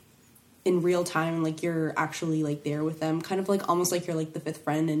like in real time, like you're actually like there with them, kind of like almost like you're like the fifth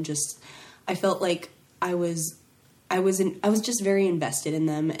friend, and just I felt like I was just very invested in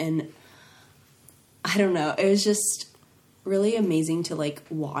them, and I don't know, it was just really amazing to like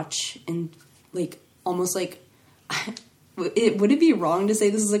watch, and like almost like would it be wrong to say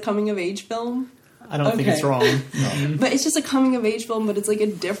this is a coming of age film? I don't think it's wrong. No. But it's just a coming of age film, but it's like a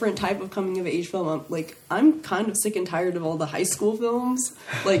different type of coming of age film. I'm kind of sick and tired of all the high school films.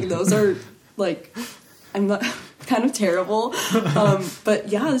 Like those are like, I'm not kind of terrible. But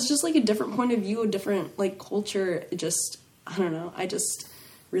yeah, it's just like a different point of view, a different like culture. It just, I don't know. I just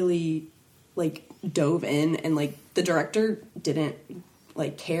really like dove in, and like the director didn't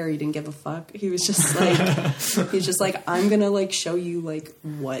like care. He didn't give a fuck. He was just like, I'm gonna like show you like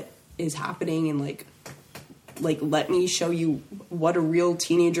what is happening, and like let me show you what a real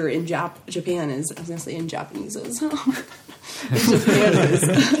teenager in Japan is. I was gonna say in Japanese is. In Japan is.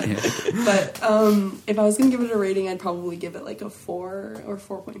 Yeah. But if I was gonna give it a rating, I'd probably give it like a 4 or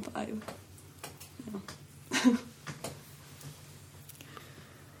 4.5. Yeah.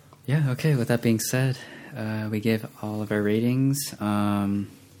 Yeah, okay, with that being said, we gave all of our ratings. Yeah,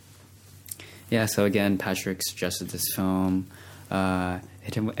 so again, Patrick suggested this film.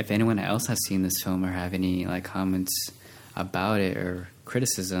 If anyone else has seen this film or have any like comments about it or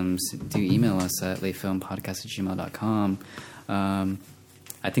criticisms, do email us at latefilmpodcast@gmail.com. I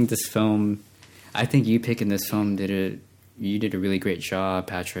think you picking this film you did a really great job,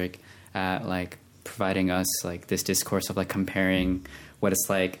 Patrick, at like providing us like this discourse of like comparing what it's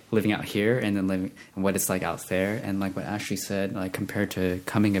like living out here and then living and what it's like out there, and like what Ashley said, like compared to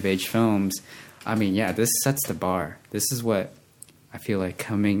coming of age films. I mean, yeah, this sets the bar. This is what I feel like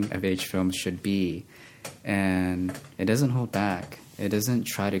coming of age films should be, and it doesn't hold back. It doesn't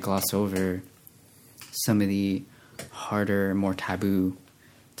try to gloss over some of the harder, more taboo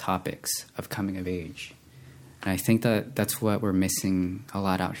topics of coming of age. And I think that that's what we're missing a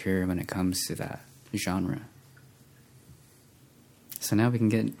lot out here when it comes to that genre. So now we can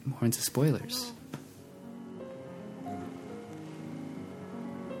get more into spoilers.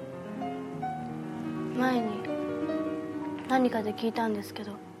前に何かで聞いたんですけ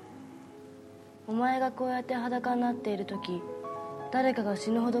ど、お前がこうやって裸になっている時、誰かが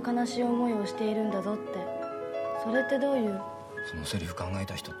死ぬほど悲しい思いをしているんだぞって、それってどういう。そのセリフ考え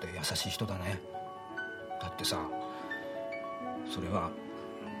た人って優しい人だね。だってさ、それは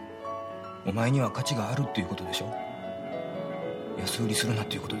お前には価値があるっていうことでしょ。安売りするなっ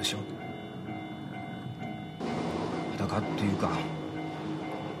ていうことでしょ。裸っていうか、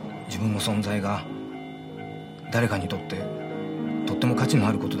自分の存在が誰かにとってとっても価値の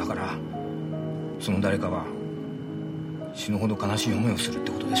あることだから、その誰かは死ぬほど悲しい思いをするっ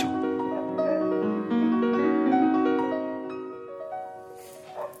てことでしょ。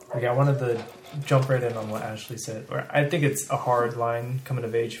Okay, I wanted to jump right in on what Ashley said. I think it's a hard line coming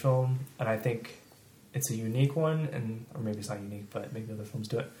of age film, and I think it's a unique one, and or maybe it's not unique, but maybe other films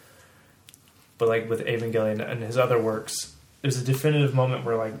do it. But like with Evangelion and his other works, there's a definitive moment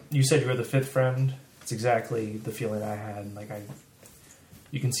where, like you said, you were the fifth friend. It's exactly the feeling I had. Like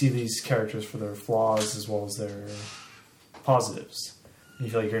you can see these characters for their flaws as well as their positives, and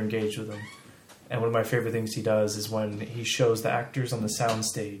you feel like you're engaged with them. And one of my favorite things he does is when he shows the actors on the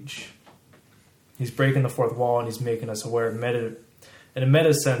soundstage. He's breaking the fourth wall and he's making us aware in a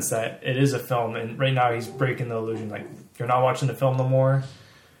meta sense that it is a film. And right now he's breaking the illusion. Like, you're not watching the film no more.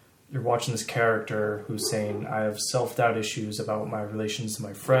 You're watching this character who's saying, I have self-doubt issues about my relations to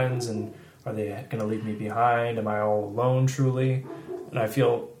my friends, and are they going to leave me behind? Am I all alone truly? And I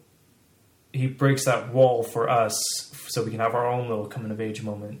feel he breaks that wall for us so we can have our own little coming-of-age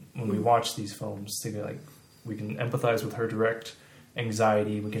moment when we watch these films to be like, we can empathize with her direct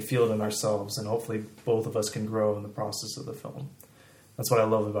anxiety, we can feel it in ourselves, and hopefully both of us can grow in the process of the film. That's what I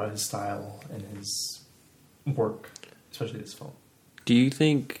love about his style and his work, especially this film. Do you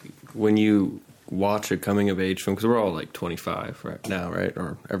think when you watch a coming-of-age film, because we're all like 25 right now, right?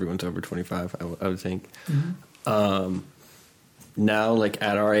 Or everyone's over 25, I would think. Mm-hmm. Now, like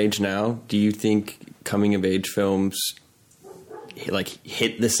at our age now, do you think coming-of-age films like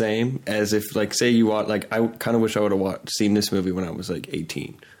hit the same as if, like, say you watch, like, I kind of wish I would have seen this movie when I was like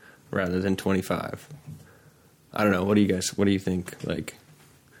 18 rather than 25. I don't know. What do you think? Like,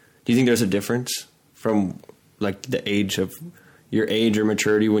 do you think there's a difference from like the age of your age or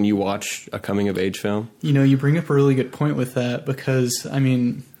maturity when you watch a coming of age film? You know, you bring up a really good point with that, because I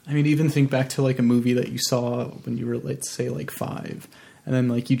mean, even think back to like a movie that you saw when you were, let's say, like 5. And then,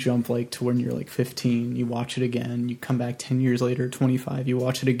 like, you jump, like, to when you're, like, 15, you watch it again, you come back 10 years later, 25, you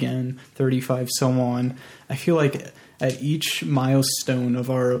watch it again, 35, so on. I feel like at each milestone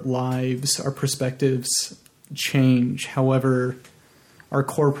of our lives, our perspectives change. However, our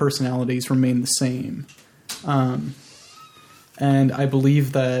core personalities remain the same. And I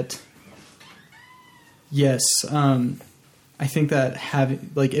believe that, yes, I think that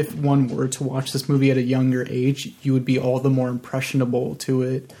if one were to watch this movie at a younger age, you would be all the more impressionable to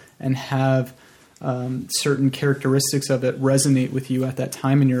it and have certain characteristics of it resonate with you at that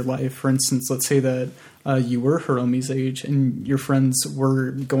time in your life. For instance, let's say that you were Hiromi's age and your friends were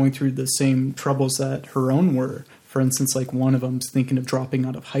going through the same troubles that her own were. For instance, like one of them's thinking of dropping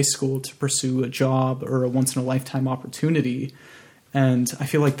out of high school to pursue a job or a once-in-a-lifetime opportunity. And I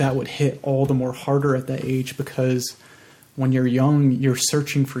feel like that would hit all the more harder at that age, because when you're young, you're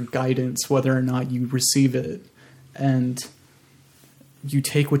searching for guidance, whether or not you receive it, and you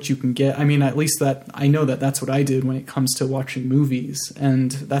take what you can get. I mean, at least I know that that's what I did when it comes to watching movies,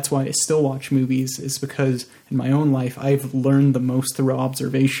 and that's why I still watch movies, is because in my own life, I've learned the most through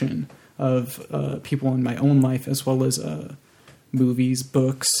observation of people in my own life, as well as movies,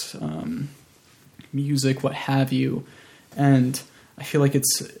 books, music, what have you. And I feel like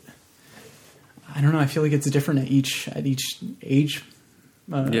I feel like it's different at each age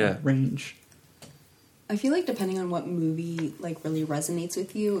range. I feel like depending on what movie like really resonates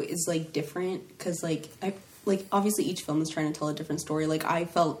with you is like different, because obviously each film is trying to tell a different story. Like I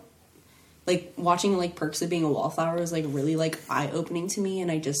felt like watching like Perks of Being a Wallflower was like really like eye-opening to me,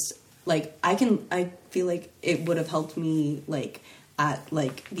 and I just like I feel like it would have helped me like at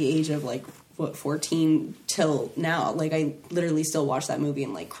like the age of like 14 till now. Like I literally still watch that movie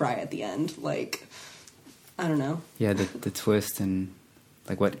and like cry at the end. Like I don't know. Yeah, the twist and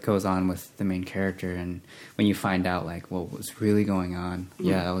like what goes on with the main character, and when you find out like what was really going on,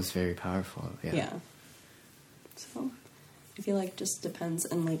 yeah, that was very powerful. Yeah. So I feel like it just depends,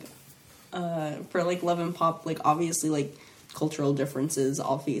 and like for like Love and Pop, like obviously like cultural differences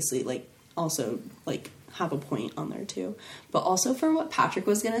obviously like also like have a point on there too. But also for what Patrick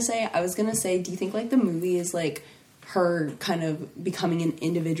was gonna say, I was gonna say, do you think like the movie is like her kind of becoming an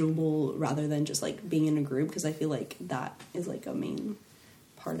individual rather than just like being in a group? Because I feel like that is like a main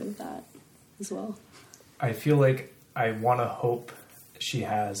part of that as well. I feel like I want to hope she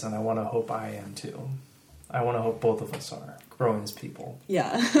has, and I want to hope I am too. I want to hope both of us are growing as people.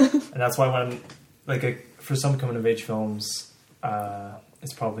 Yeah. And that's why when for some coming of age films,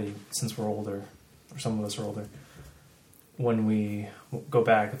 it's probably since we're older, or some of us are older. When we go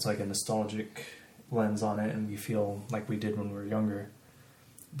back, it's like a nostalgic lens on it, and we feel like we did when we were younger.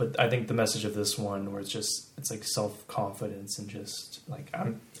 But I think the message of this one, where it's like self-confidence and just like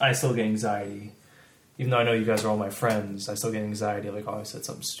I still get anxiety, even though I know you guys are all my friends. I still get anxiety, like, oh, I said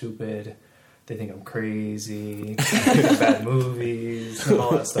something stupid. They think I'm crazy. I think bad movies and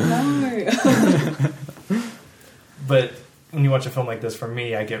all that stuff. But when you watch a film like this, for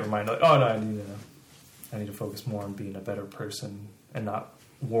me, I get reminded, like, oh no, I need to focus more on being a better person and not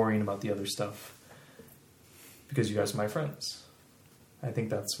worrying about the other stuff, because you guys are my friends. I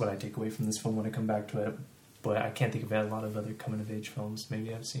think that's what I take away from this film when I come back to it. But I can't think of a lot of other coming-of-age films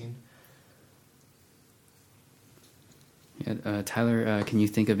maybe I've seen. Yeah, Tyler, can you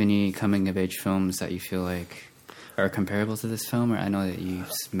think of any coming-of-age films that you feel like are comparable to this film? Or I know that you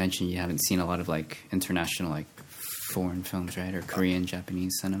mentioned you haven't seen a lot of like international, like foreign films, right? Or Korean,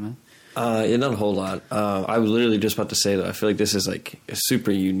 Japanese cinema. Yeah, not a whole lot. I was literally just about to say that I feel like this is like a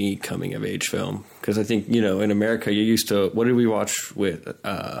super unique coming of age film, because I think, you know, in America you're used to, what did we watch with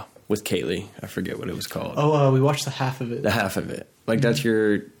Kaylee? I forget what it was called. Oh, we watched the half of it. The half of it. Like that's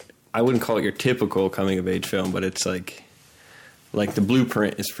I wouldn't call it your typical coming of age film, but it's like the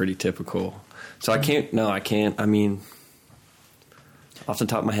blueprint is pretty typical. So I can't. I mean, off the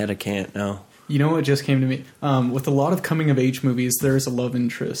top of my head, I can't. No. You know what just came to me? With a lot of coming-of-age movies, there is a love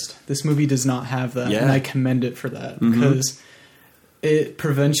interest. This movie does not have that, and I commend it for that, because it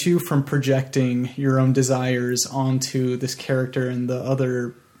prevents you from projecting your own desires onto this character and the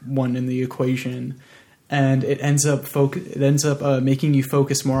other one in the equation, and it ends up making you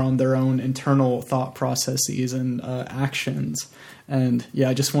focus more on their own internal thought processes and actions. And yeah,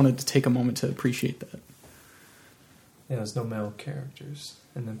 I just wanted to take a moment to appreciate that. Yeah, there's no male characters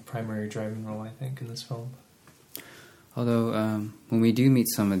in the primary driving role, I think, in this film. Although, when we do meet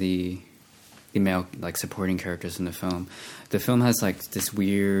some of the male, like, supporting characters in the film has, like, this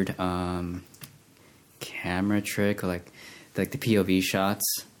weird camera trick, or, like the POV shots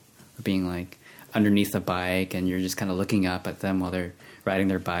of being, like, underneath the bike, and you're just kind of looking up at them while they're riding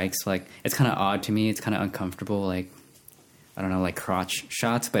their bikes. Like, it's kind of odd to me. It's kind of uncomfortable, like, I don't know, like crotch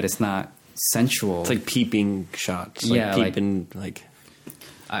shots, but it's not sensual. It's like peeping shots. Yeah, peeping, like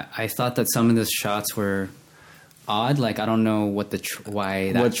I thought that some of the shots were odd. Like, I don't know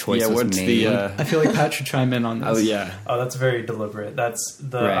why that choice was made. I feel like Pat should chime in on this. Oh yeah. Oh, that's very deliberate. That's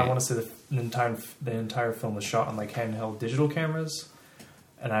right. I want to say the entire film was shot on like handheld digital cameras,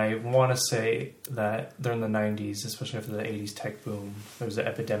 and I want to say that during the 90s, especially after the 80s tech boom, there was an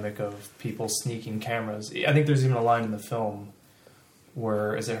epidemic of people sneaking cameras. I think there's even a line in the film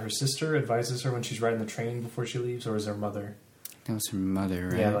where, is it her sister advises her when she's riding the train before she leaves, or is it her mother? That was her mother,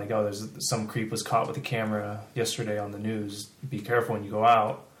 right? Yeah, like, oh, there's some creep was caught with a camera yesterday on the news. Be careful when you go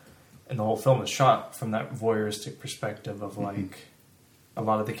out. And the whole film is shot from that voyeuristic perspective of, like, a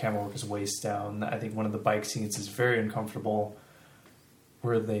lot of the camera work is waist down. I think one of the bike scenes is very uncomfortable,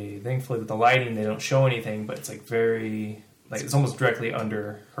 where they, thankfully with the lighting, they don't show anything, but it's like very, like, it's almost directly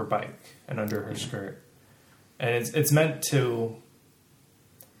under her bike and under her skirt. And it's meant to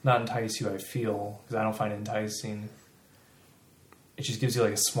not entice you, I feel, because I don't find it enticing. It just gives you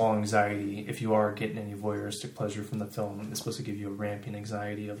like a small anxiety if you are getting any voyeuristic pleasure from the film. It's supposed to give you a ramping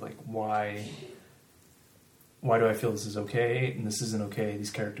anxiety of like, why do I feel this is okay and this isn't okay?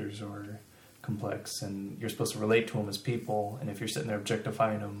 These characters are complex, and you're supposed to relate to them as people. And if you're sitting there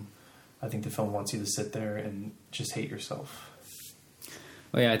objectifying them, I think the film wants you to sit there and just hate yourself.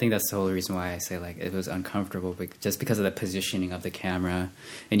 Well, yeah, I think that's the whole reason why I say, like, it was uncomfortable, just because of the positioning of the camera,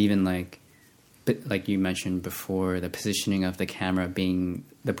 and even like you mentioned before, the positioning of the camera being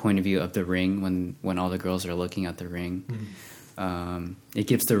the point of view of the ring when all the girls are looking at the ring. It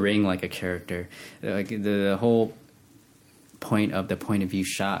gives the ring like a character. Like, the whole point of the point of view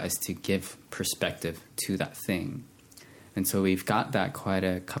shot is to give perspective to that thing. And so we've got that quite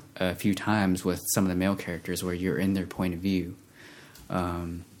a few times with some of the male characters, where you're in their point of view.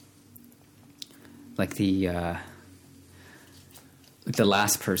 Like the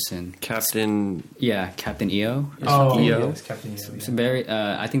last person, Captain EO. Oh, EO. Yes, Captain EO. So very.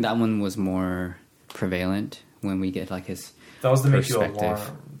 I think that one was more prevalent when we get like his. That was to make you perspective.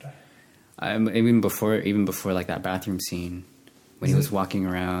 alarmed. Even before like that bathroom scene, when he was walking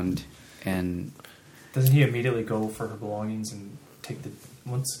around, and doesn't he immediately go for her belongings and take the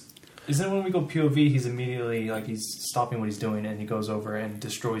once? Isn't it when we go POV, he's immediately like he's stopping what he's doing and he goes over and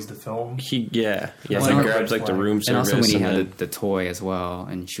destroys the film? He Well, grabs like the room service, and also when he had the toy as well,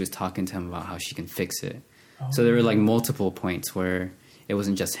 and she was talking to him about how she can fix it. So there were like multiple points where it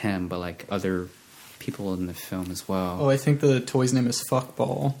wasn't just him, but like other people in the film as well. Oh, I think the toy's name is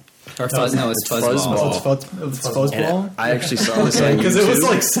Fuckball. Or Fuzz? No, it's Fuzzball. It's Fuzzball? I actually saw this on YouTube. Because it was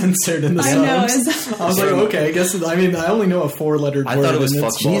like censored in the subs. I was like, okay, I guess. I mean, I only know a 4-lettered word. I thought it was and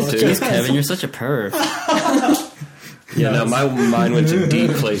it's Fuckball too. Jeez, Kevin, you're such a perv. Yeah, no, my mind went to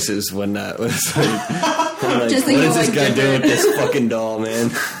deep places when that was like, I'm like, Just what is like this guy different. doing with this fucking doll, man?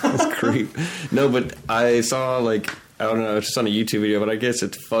 That's creep. No, but I saw like, I don't know, it's just on a YouTube video, but I guess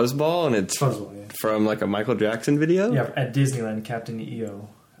it's Fuzzball, and it's Fuzzball, yeah. from like a Michael Jackson video. Yeah, at Disneyland, Captain EO.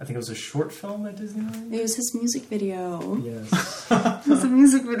 I think it was a short film at Disneyland. It was his music video. Yes. It was a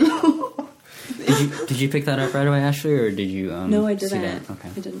music video. Did you pick that up right away, Ashley, or did you? No, I see didn't. that? Okay.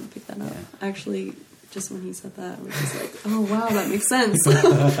 I didn't pick that up. Yeah. Actually, just when he said that, I was just like, oh wow, that makes sense.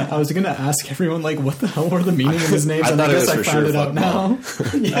 I was going to ask everyone, like, what the hell were the meaning of his names? I And I thought it guess was I for found sure it out now.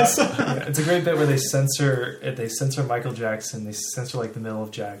 Yes. Yeah, it's a great bit where they censor Michael Jackson. They censor like the middle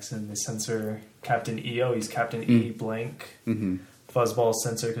of Jackson. They censor Captain EO. He's Captain E blank. Mm-hmm. Fuzzball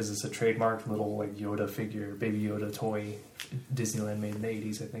censored because it's a trademark little like Yoda figure, Baby Yoda toy. Disneyland made in the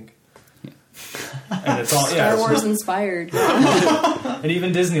 80s, I think. And it's all Star Wars inspired. And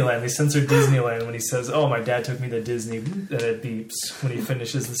even Disneyland, they censored Disneyland when he says, "Oh, my dad took me to Disney," and it beeps when he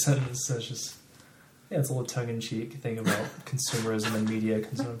finishes the sentence. So it's just, yeah, it's a little tongue-in-cheek thing about consumerism and media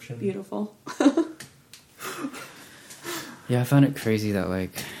consumption. Beautiful. Yeah, I found it crazy that,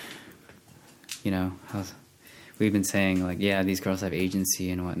 like, you know, how we've been saying, like, yeah, these girls have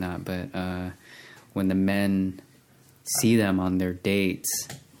agency and whatnot, but when the men see them on their dates,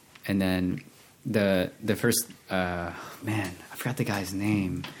 and then the first, man, I forgot the guy's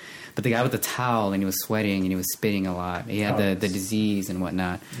name, but the guy with the towel, and he was sweating, and he was spitting a lot. He had the disease and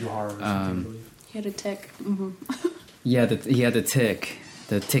whatnot. Yuhara or something, I believe. He had a tick. Mm-hmm. Yeah, he had the tick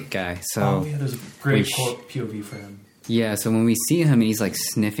guy. So Oh, yeah, there's a great POV for him. yeah, so when we see him and he's like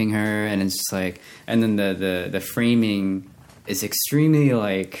sniffing her, and it's just like, and then the framing is extremely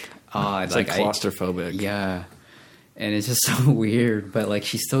like odd, It's like claustrophobic. yeah, and it's just so weird, but like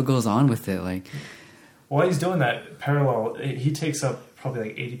she still goes on with it, like. While he's doing that parallel, he takes up probably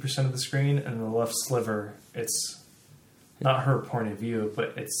like 80% of the screen, and the left sliver, it's not her point of view,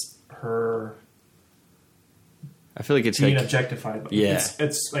 but it's her I feel like it's being like, objectified. yeah.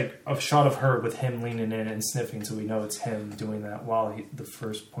 It's like a shot of her with him leaning in and sniffing, so we know it's him doing that while the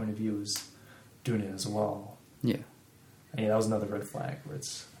first point of view is doing it as well. Yeah. And yeah, that was another red flag where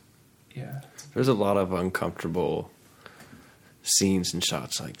it's, yeah. there's a lot of uncomfortable scenes and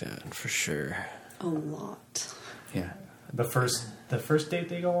shots like that, for sure. A lot. Yeah. The first date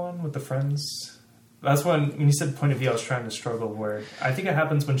they go on with the friends, that's when you said point of view, I was trying to struggle where I think it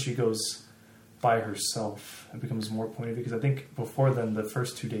happens when she goes by herself. It becomes more point of view, because I think before then, the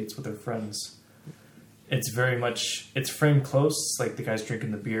first two dates with her friends, it's very much, it's framed close, like the guy's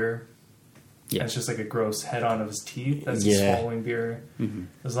drinking the beer. Yeah. And it's just like a gross head on of his teeth as Yeah. he's swallowing beer. Mm-hmm.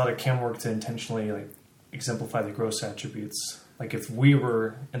 There's a lot of camera work to intentionally like exemplify the gross attributes. Like if we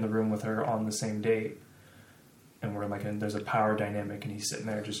were in the room with her on the same date, and we're like, and there's a power dynamic, and he's sitting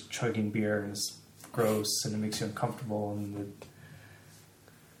there just chugging beer, and it's gross, and it makes you uncomfortable. And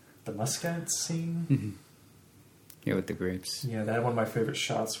the muscat scene, Mm-hmm. Yeah, with the grapes. yeah, that had one of my favorite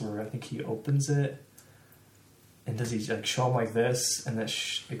shots where I think he opens it, and does he like show him like this, and then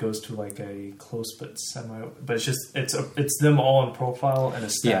it goes to like a close but semi, but it's just it's them all in profile and a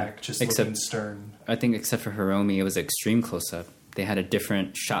stack, Yeah, just except- looking stern. I think except for Hiromi, it was extreme close up. They had a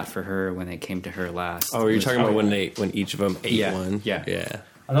different shot for her when they came to her last. Oh, It you're was- talking about when each of them ate Yeah, one? yeah. Yeah.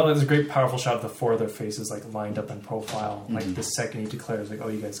 I thought it was a great, powerful shot of the four of their faces like lined up in profile. Mm-hmm. Like the second he declares, like, "Oh,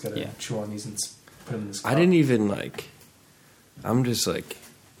 you guys gotta Yeah. chew on these and put them in this." Cup. I didn't even like. I'm just like,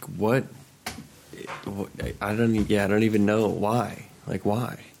 what? I don't even know why. Like,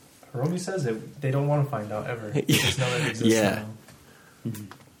 why? Hiromi says it. They don't want to find out ever. They just know that it exists Yeah. now.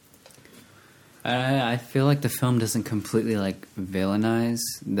 I feel like the film doesn't completely like villainize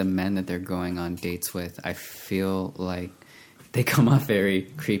the men that they're going on dates with. I feel like they come off very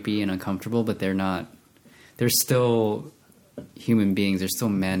creepy and uncomfortable, but they're not. They're still human beings. They're still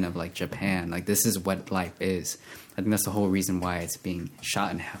men of like Japan. Like this is what life is. I think that's the whole reason why it's being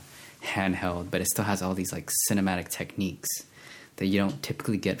shot in handheld, but it still has all these like cinematic techniques that you don't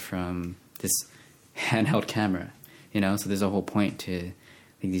typically get from this handheld camera. You know, so there's a whole point to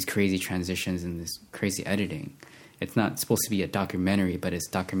like these crazy transitions and this crazy editing. It's not supposed to be a documentary, but it's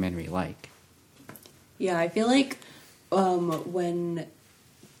documentary-like. Yeah, I feel like when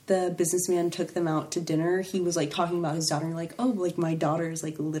the businessman took them out to dinner, he was like talking about his daughter and like, oh, like my daughter is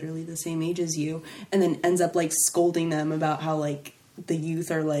like literally the same age as you, and then ends up like scolding them about how like the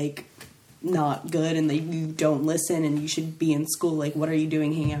youth are like not good and like you don't listen and you should be in school. Like, what are you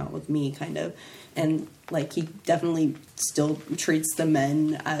doing hanging out with me, kind of? And like he definitely still treats the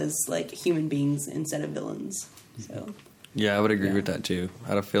men as like human beings instead of villains. So Yeah, I would agree with that too.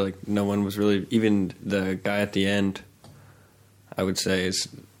 I don't feel like no one was really, even the guy at the end, I would say is,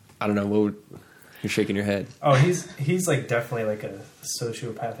 I don't know, you're shaking your head. Oh, he's like definitely like a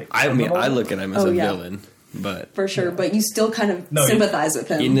sociopathic. I mean, criminal. I look at him as a villain, but for sure. But you still kind of sympathize with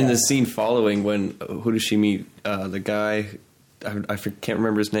him. And in the scene following, when who does she meet? The guy, can't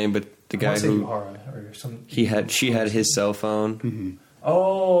remember his name, but the guy who Yuhara or some. She had his cell phone. Mm-hmm.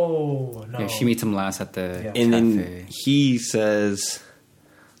 Oh no! Yeah, she meets him last at the And cafe. then he says,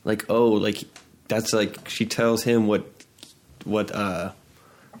 like, oh, like that's like she tells him what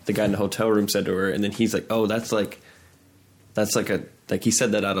the guy in the hotel room said to her, and then he's like, oh, that's like he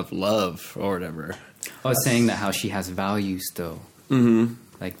said that out of love or whatever. I was saying that how she has values though. Mm-hmm.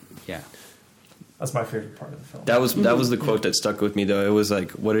 Like, yeah. That's my favorite part of the film. That was the quote that stuck with me though. It was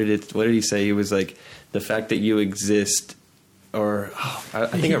like, what did he say? He was like, the fact that you exist, or I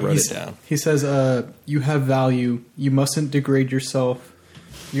think I wrote it down. He says, you have value. You mustn't degrade yourself.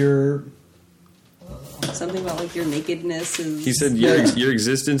 You're something about like your nakedness is. He said your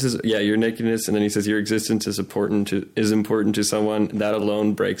existence is your nakedness, and then he says your existence is important to someone. That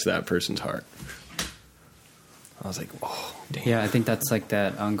alone breaks that person's heart. I was like, oh, damn. Yeah, I think that's like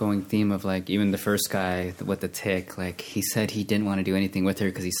that ongoing theme of like even the first guy with the tick. Like he said he didn't want to do anything with her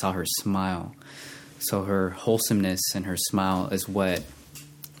because he saw her smile. So her wholesomeness and her smile is what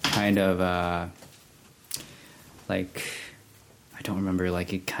kind of like I don't remember.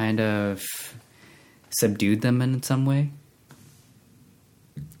 Like it kind of subdued them in some way.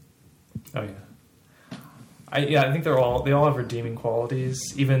 Oh yeah. I think they all have redeeming qualities.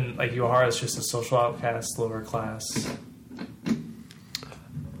 Even like Yuhara is just a social outcast, lower class.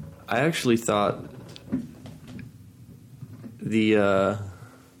 I actually thought the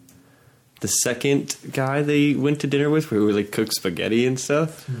second guy they went to dinner with, who like cooked spaghetti and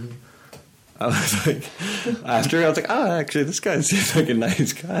stuff. Mm-hmm. I was like, after I was like, oh, actually, this guy seems like a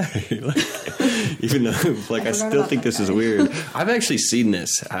nice guy. Like, even though, like, I still think this is weird. I've actually seen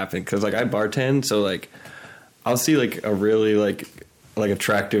this happen because, like, I bartend, so like, I'll see like a really like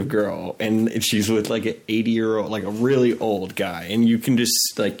attractive girl, and she's with like an 80-year-old, like a really old guy, and you can just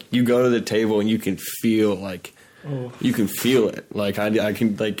like you go to the table and you can feel like. Oh. You can feel it. Like I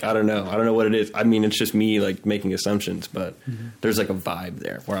can like I don't know what it is. I mean, it's just me like making assumptions, but there's like a vibe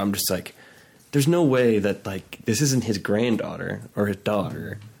there where I'm just like, there's no way that like this isn't his granddaughter or his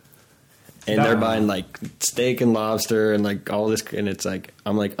daughter, and they're buying like steak and lobster and like all this, and it's like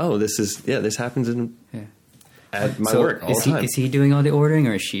I'm like, oh, this happens at my work all the time. Is he doing all the ordering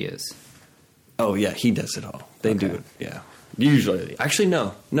or she is? Oh yeah, he does it all. They do it. Yeah, usually. Actually,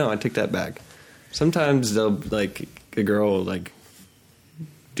 no, I take that back. Sometimes they'll like a girl will, like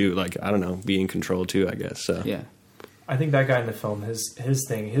do like I don't know, be in control too. I guess so. Yeah, I think that guy in the film, his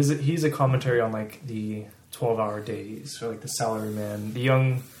thing, he's a commentary on like the 12-hour days or like the salaryman, the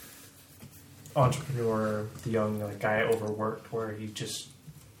young entrepreneur, the young like guy overworked, where he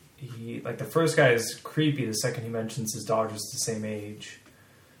like the first guy is creepy. The second he mentions his daughter's the same age.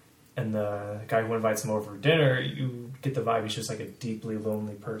 And the guy who invites him over for dinner, you get the vibe he's just like a deeply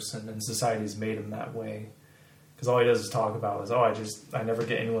lonely person, and society's made him that way. Because all he does is talk about is, I never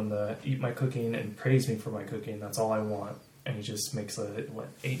get anyone to eat my cooking and praise me for my cooking. That's all I want. And he just makes a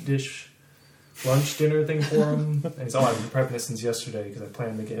 8-dish lunch dinner thing for him. And he's, I've been prepping it since yesterday because I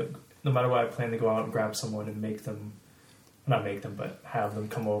plan to get, no matter what, I plan to go out and grab someone and but have them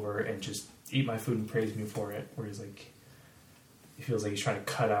come over and just eat my food and praise me for it. Where he's like, he feels like he's trying to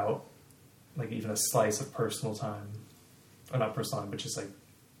cut out like even a slice of personal time, or not personal time, but just like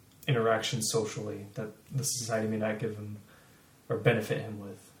interaction socially that the society may not give him or benefit him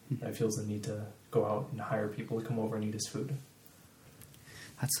with. Mm-hmm. He feels the need to go out and hire people to come over and eat his food.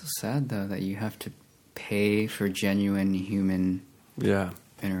 That's so sad though, that you have to pay for genuine human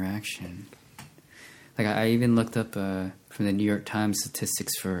interaction. Like I even looked up from the New York Times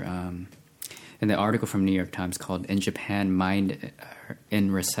statistics for in the article from New York Times called "In Japan, Mind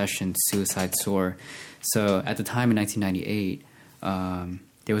in Recession, Suicide Soar." So at the time in 1998,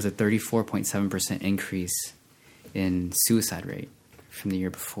 there was a 34.7% increase in suicide rate from the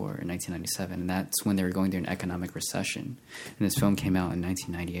year before in 1997, and that's when they were going through an economic recession. And this film came out in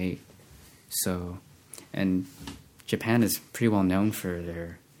 1998. So, and Japan is pretty well known for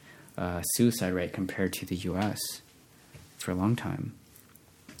their suicide rate compared to the U.S. for a long time.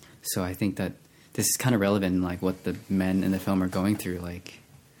 So I think that this is kind of relevant in like what the men in the film are going through. Like,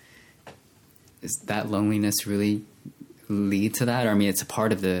 is that loneliness really lead to that? Or, I mean, it's a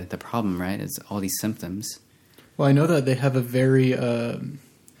part of the problem, right? It's all these symptoms. Well, I know that they have a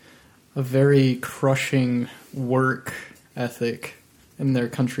very crushing work ethic in their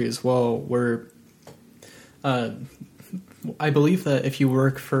country as well, where I believe that if you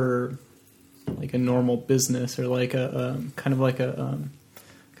work for like a normal business or like a kind of like a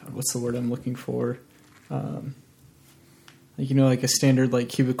God, what's the word I'm looking for? Like, you know, like a standard like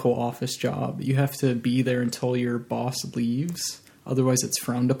cubicle office job, you have to be there until your boss leaves. Otherwise, it's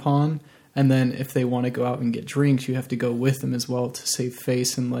frowned upon. And then if they want to go out and get drinks, you have to go with them as well to save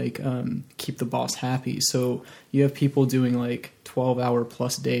face and like keep the boss happy. So you have people doing like 12-hour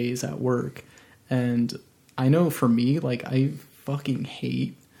plus days at work. And I know for me, like I fucking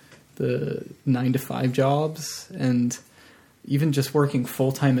hate the 9-to-5 jobs, and even just working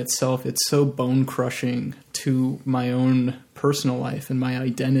full-time itself, it's so bone-crushing to my own personal life and my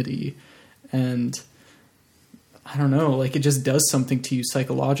identity. And I don't know, like it just does something to you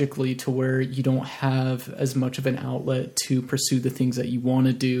psychologically to where you don't have as much of an outlet to pursue the things that you want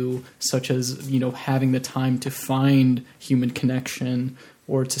to do, such as, you know, having the time to find human connection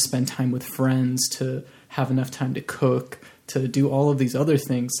or to spend time with friends, to have enough time to cook, to do all of these other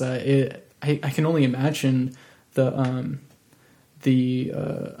things that I can only imagine the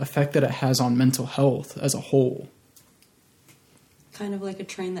effect that it has on mental health as a whole. Kind of like a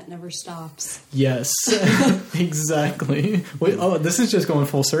train that never stops. Yes, exactly. Wait, this is just going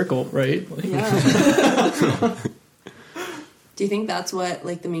full circle, right? Yeah. Do you think that's what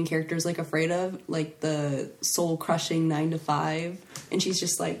like the main character is like afraid of, like the soul crushing 9-to-5, and she's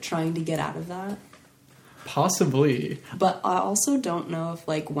just like trying to get out of that? Possibly. But I also don't know if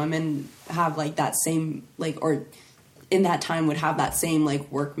like women have like that same like, or in that time would have that same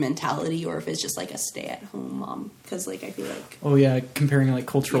like work mentality, or if it's just like a stay-at-home mom, because like I feel like, oh yeah, comparing like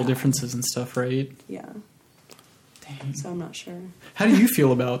cultural differences and stuff, right? Yeah. Dang. So I'm not sure. How do you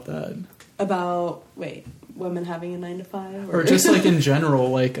feel about that? About women having a 9-to-5, or just like in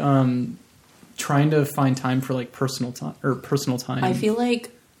general, like trying to find time for like personal time. I feel like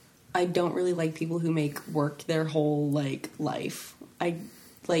I don't really like people who make work their whole like life. I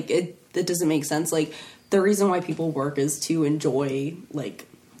like it. That doesn't make sense. Like, the reason why people work is to enjoy like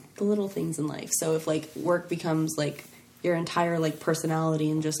the little things in life. So if like work becomes like your entire like personality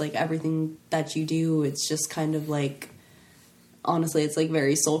and just like everything that you do, it's just kind of like, honestly, it's like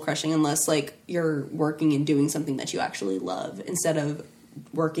very soul crushing unless like you're working and doing something that you actually love instead of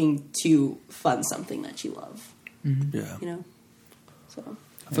working to fund something that you love. Mm-hmm. Yeah. You know? So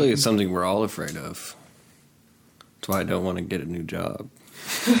I feel like it's something we're all afraid of. That's why I don't want to get a new job.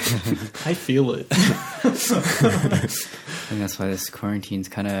 I feel it. I think that's why this quarantine's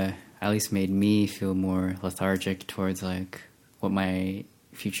kind of at least made me feel more lethargic towards like what my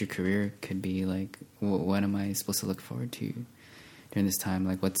future career could be. Like, what am I supposed to look forward to during this time?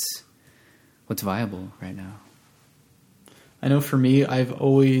 Like, what's viable right now? I know for me, I've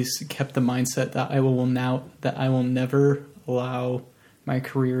always kept the mindset that I will never allow my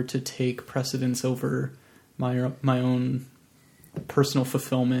career to take precedence over my own personal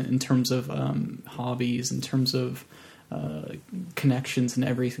fulfillment in terms of hobbies, in terms of connections and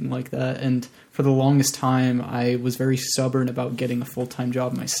everything like that. And for the longest time, I was very stubborn about getting a full-time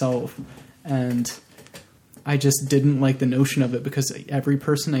job myself. And I just didn't like the notion of it because every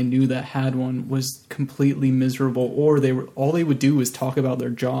person I knew that had one was completely miserable, or all they would do is talk about their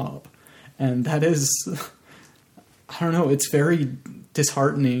job. And that is, I don't know, it's very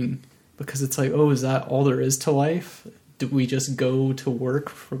disheartening because it's like, oh, is that all there is to life? Do we just go to work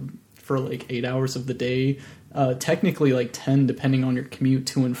for like 8 hours of the day? Technically like 10, depending on your commute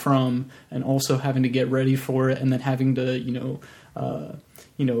to and from, and also having to get ready for it, and then having to,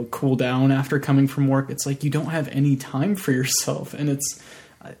 cool down after coming from work. It's like you don't have any time for yourself. And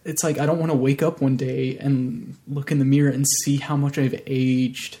it's like I don't want to wake up one day and look in the mirror and see how much I've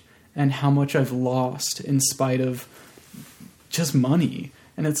aged and how much I've lost in spite of just money.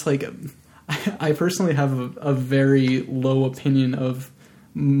 And it's like, I personally have a very low opinion of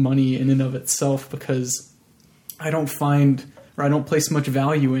money in and of itself because I don't place much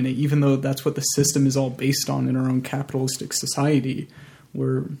value in it, even though that's what the system is all based on in our own capitalistic society,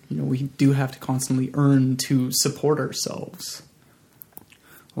 where, we do have to constantly earn to support ourselves.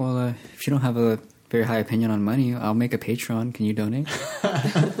 Well, if you don't have a very high opinion on money, I'll make a Patreon. Can you donate?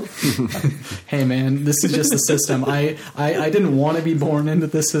 Hey man, this is just the system. I didn't want to be born into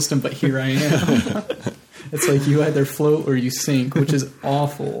this system, but here I am. It's like you either float or you sink, which is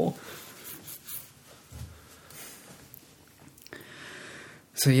awful.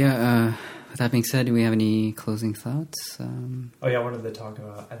 So yeah, with that being said, do we have any closing thoughts? I wanted to talk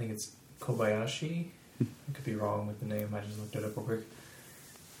about, I think it's Kobayashi, I could be wrong with the name. I just looked it up real quick.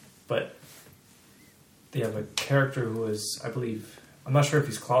 But they have a character who is, I believe, I'm not sure if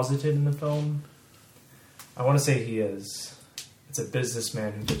he's closeted in the film. I want to say he is. It's a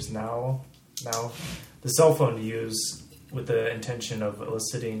businessman who gives now the cell phone to use with the intention of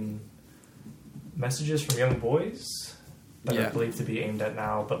eliciting messages from young boys that are believed to be aimed at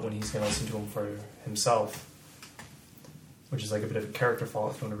now, but when he's going to listen to them for himself, which is like a bit of a character flaw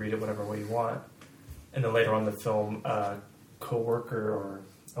if you want to read it whatever way you want. And then later on in the film, a co-worker or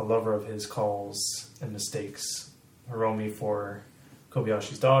a lover of his calls and mistakes Hiromi for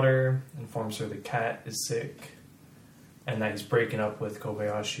Kobayashi's daughter, informs her the cat is sick, and that he's breaking up with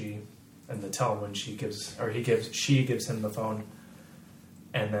Kobayashi, and they tell him when she gives him the phone.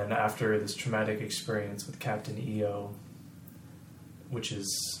 And then after this traumatic experience with Captain EO, which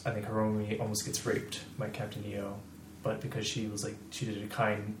is, I think Hiromi almost gets raped by Captain EO, but because she did a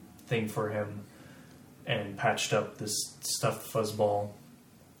kind thing for him and patched up this stuffed fuzzball,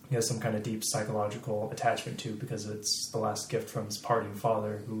 he has some kind of deep psychological attachment to, because it's the last gift from his parting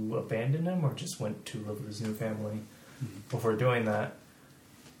father who abandoned him or just went to live with his new family before doing that.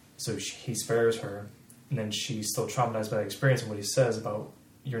 So he spares her, and then she's still traumatized by the experience, and what he says about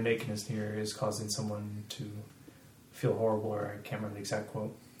your nakedness here is causing someone to feel horrible, or I can't remember the exact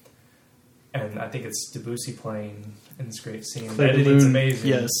quote. And I think it's Debussy playing in this great scene. The editing's amazing.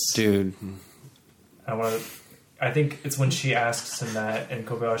 Yes. Dude. I think it's when she asks him that, and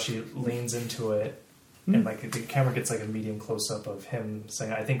Kobayashi leans into it, and like the camera gets like a medium close-up of him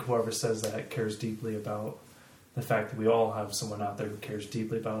saying, I think whoever says that cares deeply about the fact that we all have someone out there who cares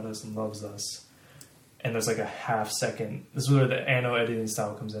deeply about us and loves us. And there's like a half second, this is where the Anno editing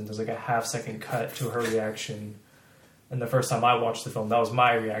style comes in, there's like a half second cut to her reaction. And the first time I watched the film, that was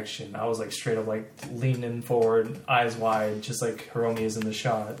my reaction. I was like straight up like leaning forward, eyes wide, just like Hiromi is in the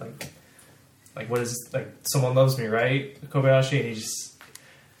shot. Like what is, like, someone loves me, right? Kobayashi, and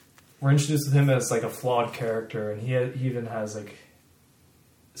we're introduced with him as like a flawed character, and he even has like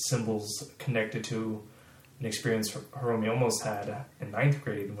symbols connected to an experience Hiromi almost had in 9th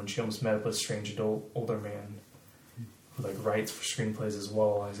grade when she almost met up with a strange adult older man who like writes for screenplays as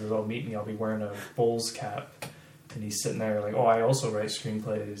well. He says, "Oh, meet me, I'll be wearing a Bulls cap." And he's sitting there like, "Oh, I also write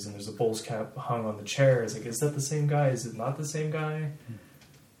screenplays," and there's a Bulls cap hung on the chair. It's like, is that the same guy? Is it not the same guy?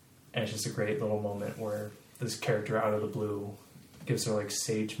 And it's just a great little moment where this character out of the blue gives her like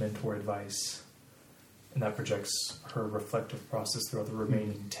sage mentor advice, and that projects her reflective process throughout the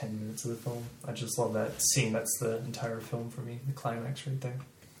remaining 10 minutes of the film. I just love that scene. That's the entire film for me, the climax right there.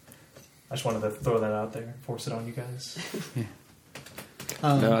 I just wanted to throw that out there, force it on you guys.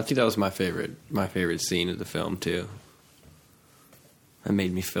 No, I think that was my favorite scene of the film too. That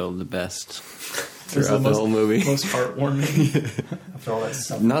made me feel the best throughout the whole movie. Most heartwarming. After all that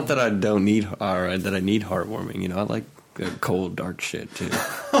stuff. Not that I don't need, that I need heartwarming. You know, I like cold, dark shit too.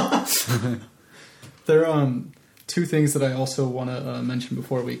 There are two things that I also want to mention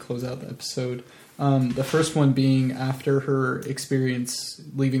before we close out the episode. The first one being after her experience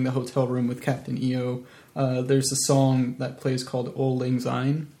leaving the hotel room with Captain EO, there's a song that plays called Auld Lang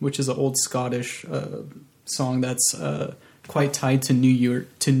Syne, which is an old Scottish song that's quite tied to New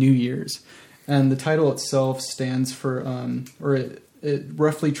Year's. And the title itself stands for, or it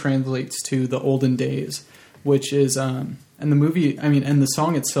roughly translates to the olden days, which is, and the movie, and the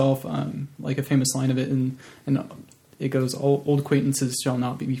song itself, like a famous line of it, and it goes, "Old acquaintances shall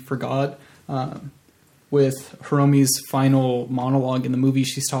not be forgot." With Hiromi's final monologue in the movie,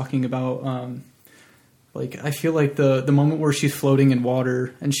 she's talking about, I feel like the moment where she's floating in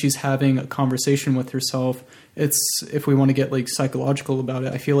water and she's having a conversation with herself, it's, if we want to get like psychological about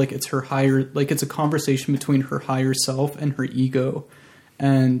it, I feel like it's her higher, like it's a conversation between her higher self and her ego.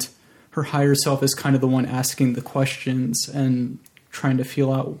 And her higher self is kind of the one asking the questions and trying to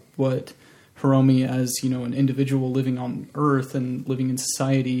feel out what Hiromi, as, you know, an individual living on Earth and living in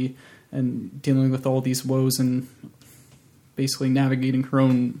society and dealing with all these woes and basically navigating her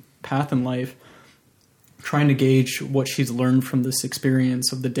own path in life, trying to gauge what she's learned from this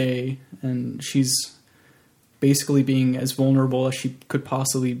experience of the day. And she's basically being as vulnerable as she could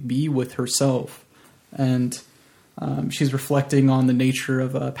possibly be with herself. And she's reflecting on the nature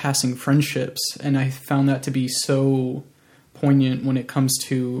of passing friendships. And I found that to be so poignant when it comes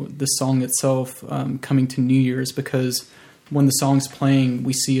to the song itself, coming to New Year's, because when the song's playing,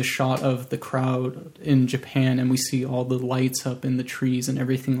 we see a shot of the crowd in Japan and we see all the lights up in the trees and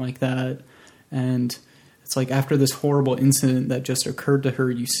everything like that. And it's like after this horrible incident that just occurred to her,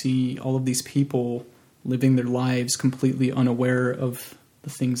 you see all of these people living their lives completely unaware of the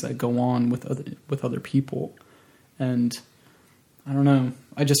things that go on with other people. And I don't know,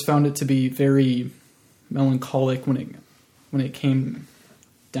 I just found it to be very melancholic when it came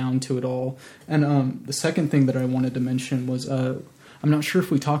down to it all. And the second thing that I wanted to mention was I'm not sure if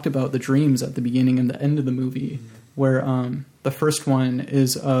we talked about the dreams at the beginning and the end of the movie, where the first one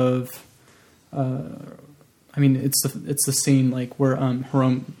is of it's the scene like where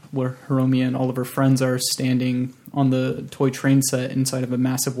Hiromi and all of her friends are standing on the toy train set inside of a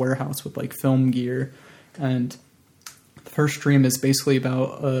massive warehouse with like film gear, and the first dream is basically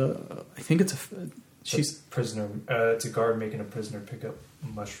about she's prisoner. It's a guard making a prisoner pick up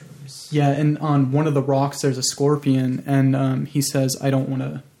mushrooms. Yeah, and on one of the rocks there's a scorpion, and he says, "I don't want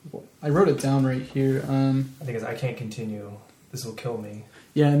to." I wrote it down right here. I think it's, "I can't continue. This will kill me."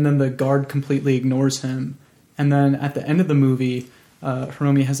 Yeah, and then the guard completely ignores him. And then at the end of the movie,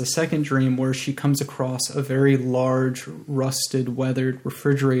 Hiromi has a second dream where she comes across a very large, rusted, weathered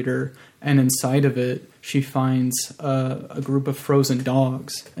refrigerator, and inside of it, she finds a group of frozen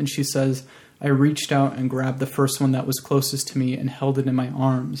dogs. And she says, "I reached out and grabbed the first one that was closest to me and held it in my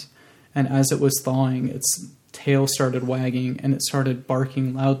arms. And as it was thawing, its tail started wagging, and it started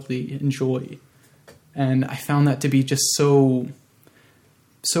barking loudly in joy." And I found that to be just so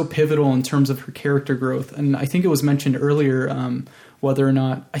pivotal in terms of her character growth. And I think it was mentioned earlier, whether or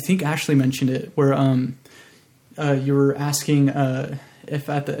not, I think Ashley mentioned it, where you were asking if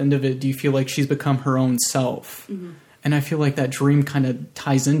at the end of it, do you feel like she's become her own self? Mm-hmm. And I feel like that dream kind of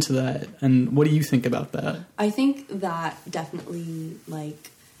ties into that. And what do you think about that? I think that definitely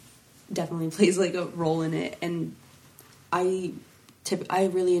plays like a role in it. And I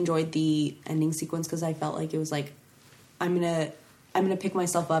really enjoyed the ending sequence because I felt like it was like, I'm gonna pick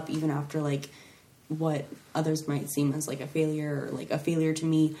myself up even after like what others might seem as like a failure or like a failure to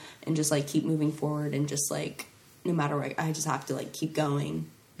me, and just like keep moving forward, and just like no matter what, I just have to like keep going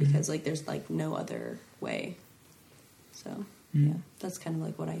because like there's like no other way. So yeah, that's kind of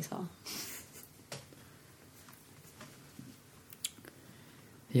like what I saw.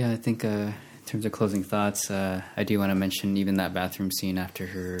 Yeah, I think in terms of closing thoughts, I do want to mention even that bathroom scene after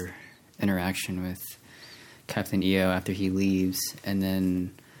her interaction with Captain EO after he leaves, and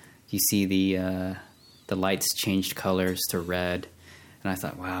then you see the lights changed colors to red, and I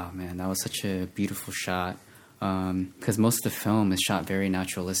thought, wow, man, that was such a beautiful shot, because most of the film is shot very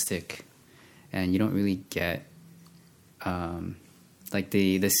naturalistic, and you don't really get like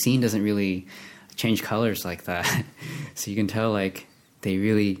the scene doesn't really change colors like that. So you can tell like they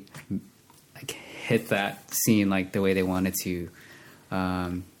really like hit that scene like the way they wanted to.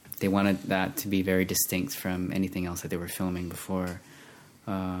 They wanted that to be very distinct from anything else that they were filming before.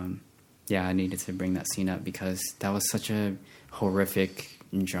 Yeah, I needed to bring that scene up because that was such a horrific,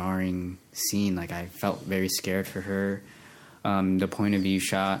 jarring scene. Like, I felt very scared for her. The point of view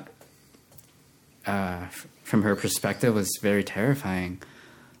shot from her perspective was very terrifying.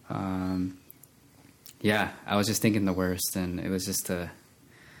 Yeah, I was just thinking the worst, and it was just I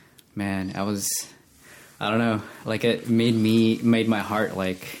don't know, like it made my heart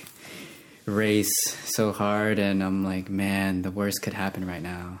like race so hard, and I'm like, man, the worst could happen right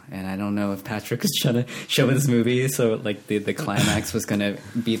now. And I don't know if Patrick was trying to show me this movie, so like the climax was gonna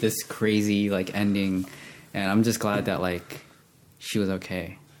be this crazy like ending, and I'm just glad that like she was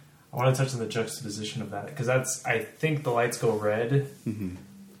okay. I want to touch on the juxtaposition of that, because I think the lights go red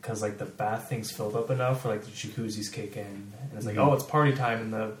because like the bath thing's filled up enough where like the jacuzzis kick in, and it's like, oh, it's party time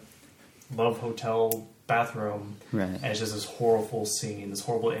in the Love Hotel bathroom, right? And it's just this horrible scene, this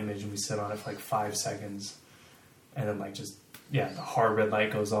horrible image, and we sit on it for like 5 seconds, and then like just the hard red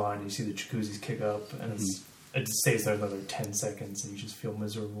light goes on, and you see the jacuzzis kick up, and it stays there another 10 seconds, and you just feel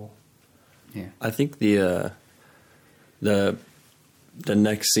miserable. Yeah, I think the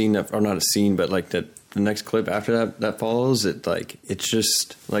next scene, or not a scene, but like the next clip after that follows it, like it's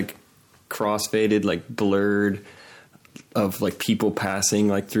just like crossfaded, like blurred, of like people passing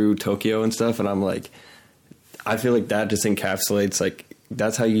like through Tokyo and stuff, and I'm like, I feel like that just encapsulates like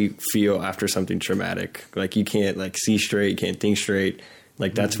that's how you feel after something traumatic. Like you can't like see straight, you can't think straight.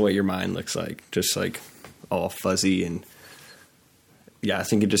 Like that's what your mind looks like, just like all fuzzy. And yeah, I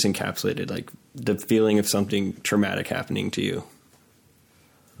think it just encapsulated like the feeling of something traumatic happening to you.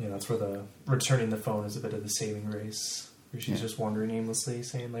 Yeah, that's where the returning the phone is a bit of the saving grace, where she's just wandering aimlessly,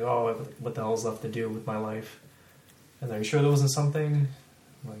 saying like, "Oh, what the hell's left to do with my life?" And are you sure there wasn't something?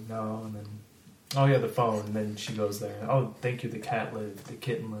 I'm like, no. And then, oh yeah, the phone. And then she goes there. Oh, thank you, the cat lived, the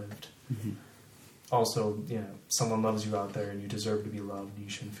kitten lived. Also, someone loves you out there, and you deserve to be loved. You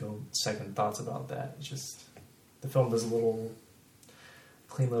shouldn't feel second thoughts about that. It's just the film does a little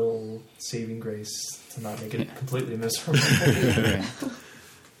clean little saving grace to not make it completely miserable.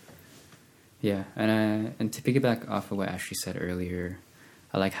 Yeah, and to piggyback off of what Ashley said earlier,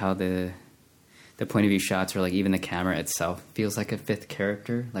 I like how the the point of view shots, or like even the camera itself feels like a fifth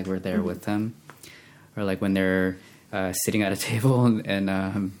character, like we're there with them. Or like when they're sitting at a table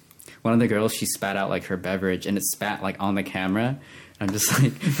and one of the girls, she spat out like her beverage and it spat like on the camera. I'm just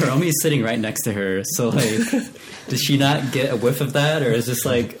like, her homie's sitting right next to her, so like, did she not get a whiff of that, or is this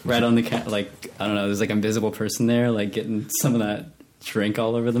like right on the like, I don't know, there's like an invisible person there, like getting some of that drink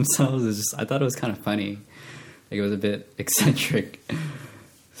all over themselves. It's just, I thought it was kind of funny, like it was a bit eccentric.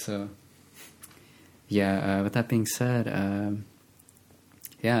 So, yeah. With that being said,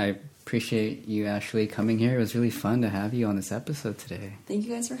 yeah, I appreciate you, Ashley, coming here. It was really fun to have you on this episode today. Thank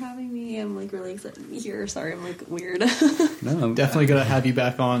you guys for having me. I'm like really excited to be here. Sorry, I'm like weird. No, I'm definitely gonna have you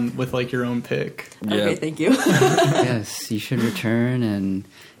back on with like your own pick. Okay, thank you. Yes, you should return and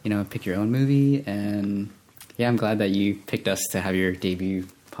pick your own movie. And yeah, I'm glad that you picked us to have your debut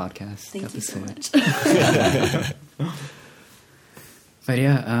podcast Thank episode. you so much. But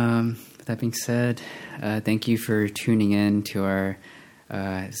yeah, with that being said, thank you for tuning in to our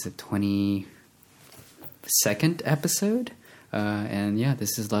is it 22nd episode? And yeah,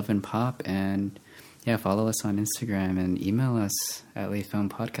 this is Love and Pop. And yeah, follow us on Instagram and email us at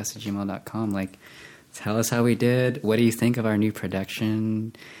latefilmpodcast@gmail.com. Like, tell us how we did. What do you think of our new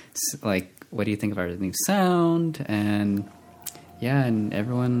production? Like, what do you think of our new sound? And yeah, and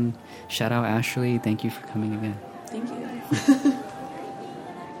everyone, shout out Ashley. Thank you for coming again. Thank you.